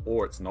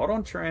 or it's not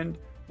on trend,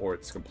 or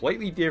it's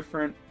completely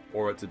different,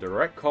 or it's a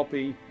direct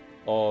copy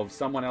of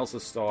someone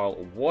else's style,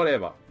 or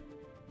whatever.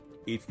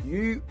 If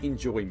you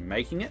enjoy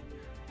making it,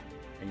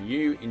 and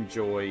you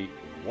enjoy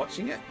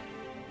watching it,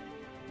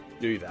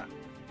 do that.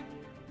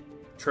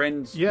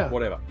 Trends,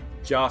 whatever.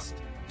 Just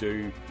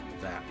do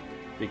that.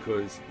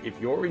 Because if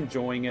you're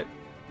enjoying it,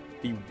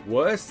 the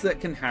worst that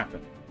can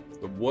happen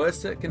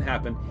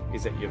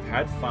is that you've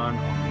had fun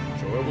on an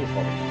enjoyable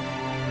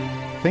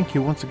hobby. Thank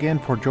you once again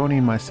for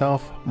joining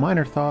myself,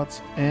 Minor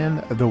Thoughts, and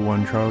the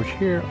One Troge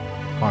here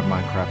on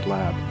Minecraft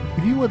Lab.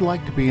 If you would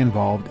like to be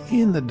involved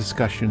in the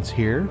discussions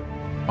here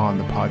on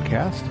the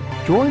podcast,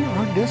 join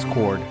our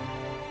Discord,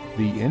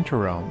 the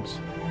Interrealms.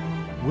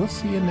 We'll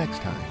see you next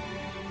time.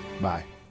 Bye.